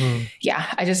headed. Yeah,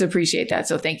 I just appreciate that.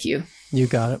 So thank you. You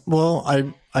got it. Well,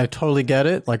 I totally get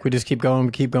it. We just keep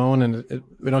going, and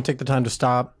we don't take the time to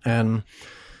stop and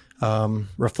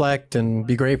reflect and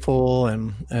be grateful.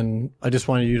 And I just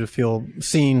wanted you to feel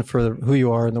seen for who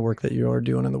you are and the work that you are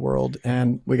doing in the world.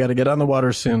 And we got to get on the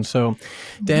water soon. So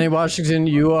Danni Washington,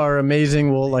 you are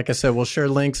amazing. Well, like I said, we'll share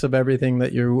links of everything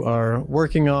that you are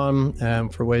working on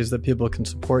for ways that people can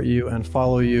support you and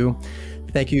follow you.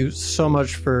 Thank you so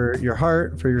much for your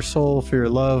heart, for your soul, for your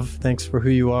love. Thanks for who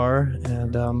you are.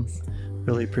 And,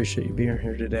 really appreciate you being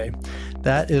here today.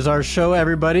 That is our show,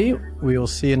 everybody. We will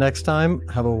see you next time.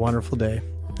 Have a wonderful day.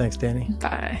 Thanks, Danni.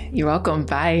 Bye. You're welcome.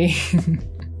 Bye.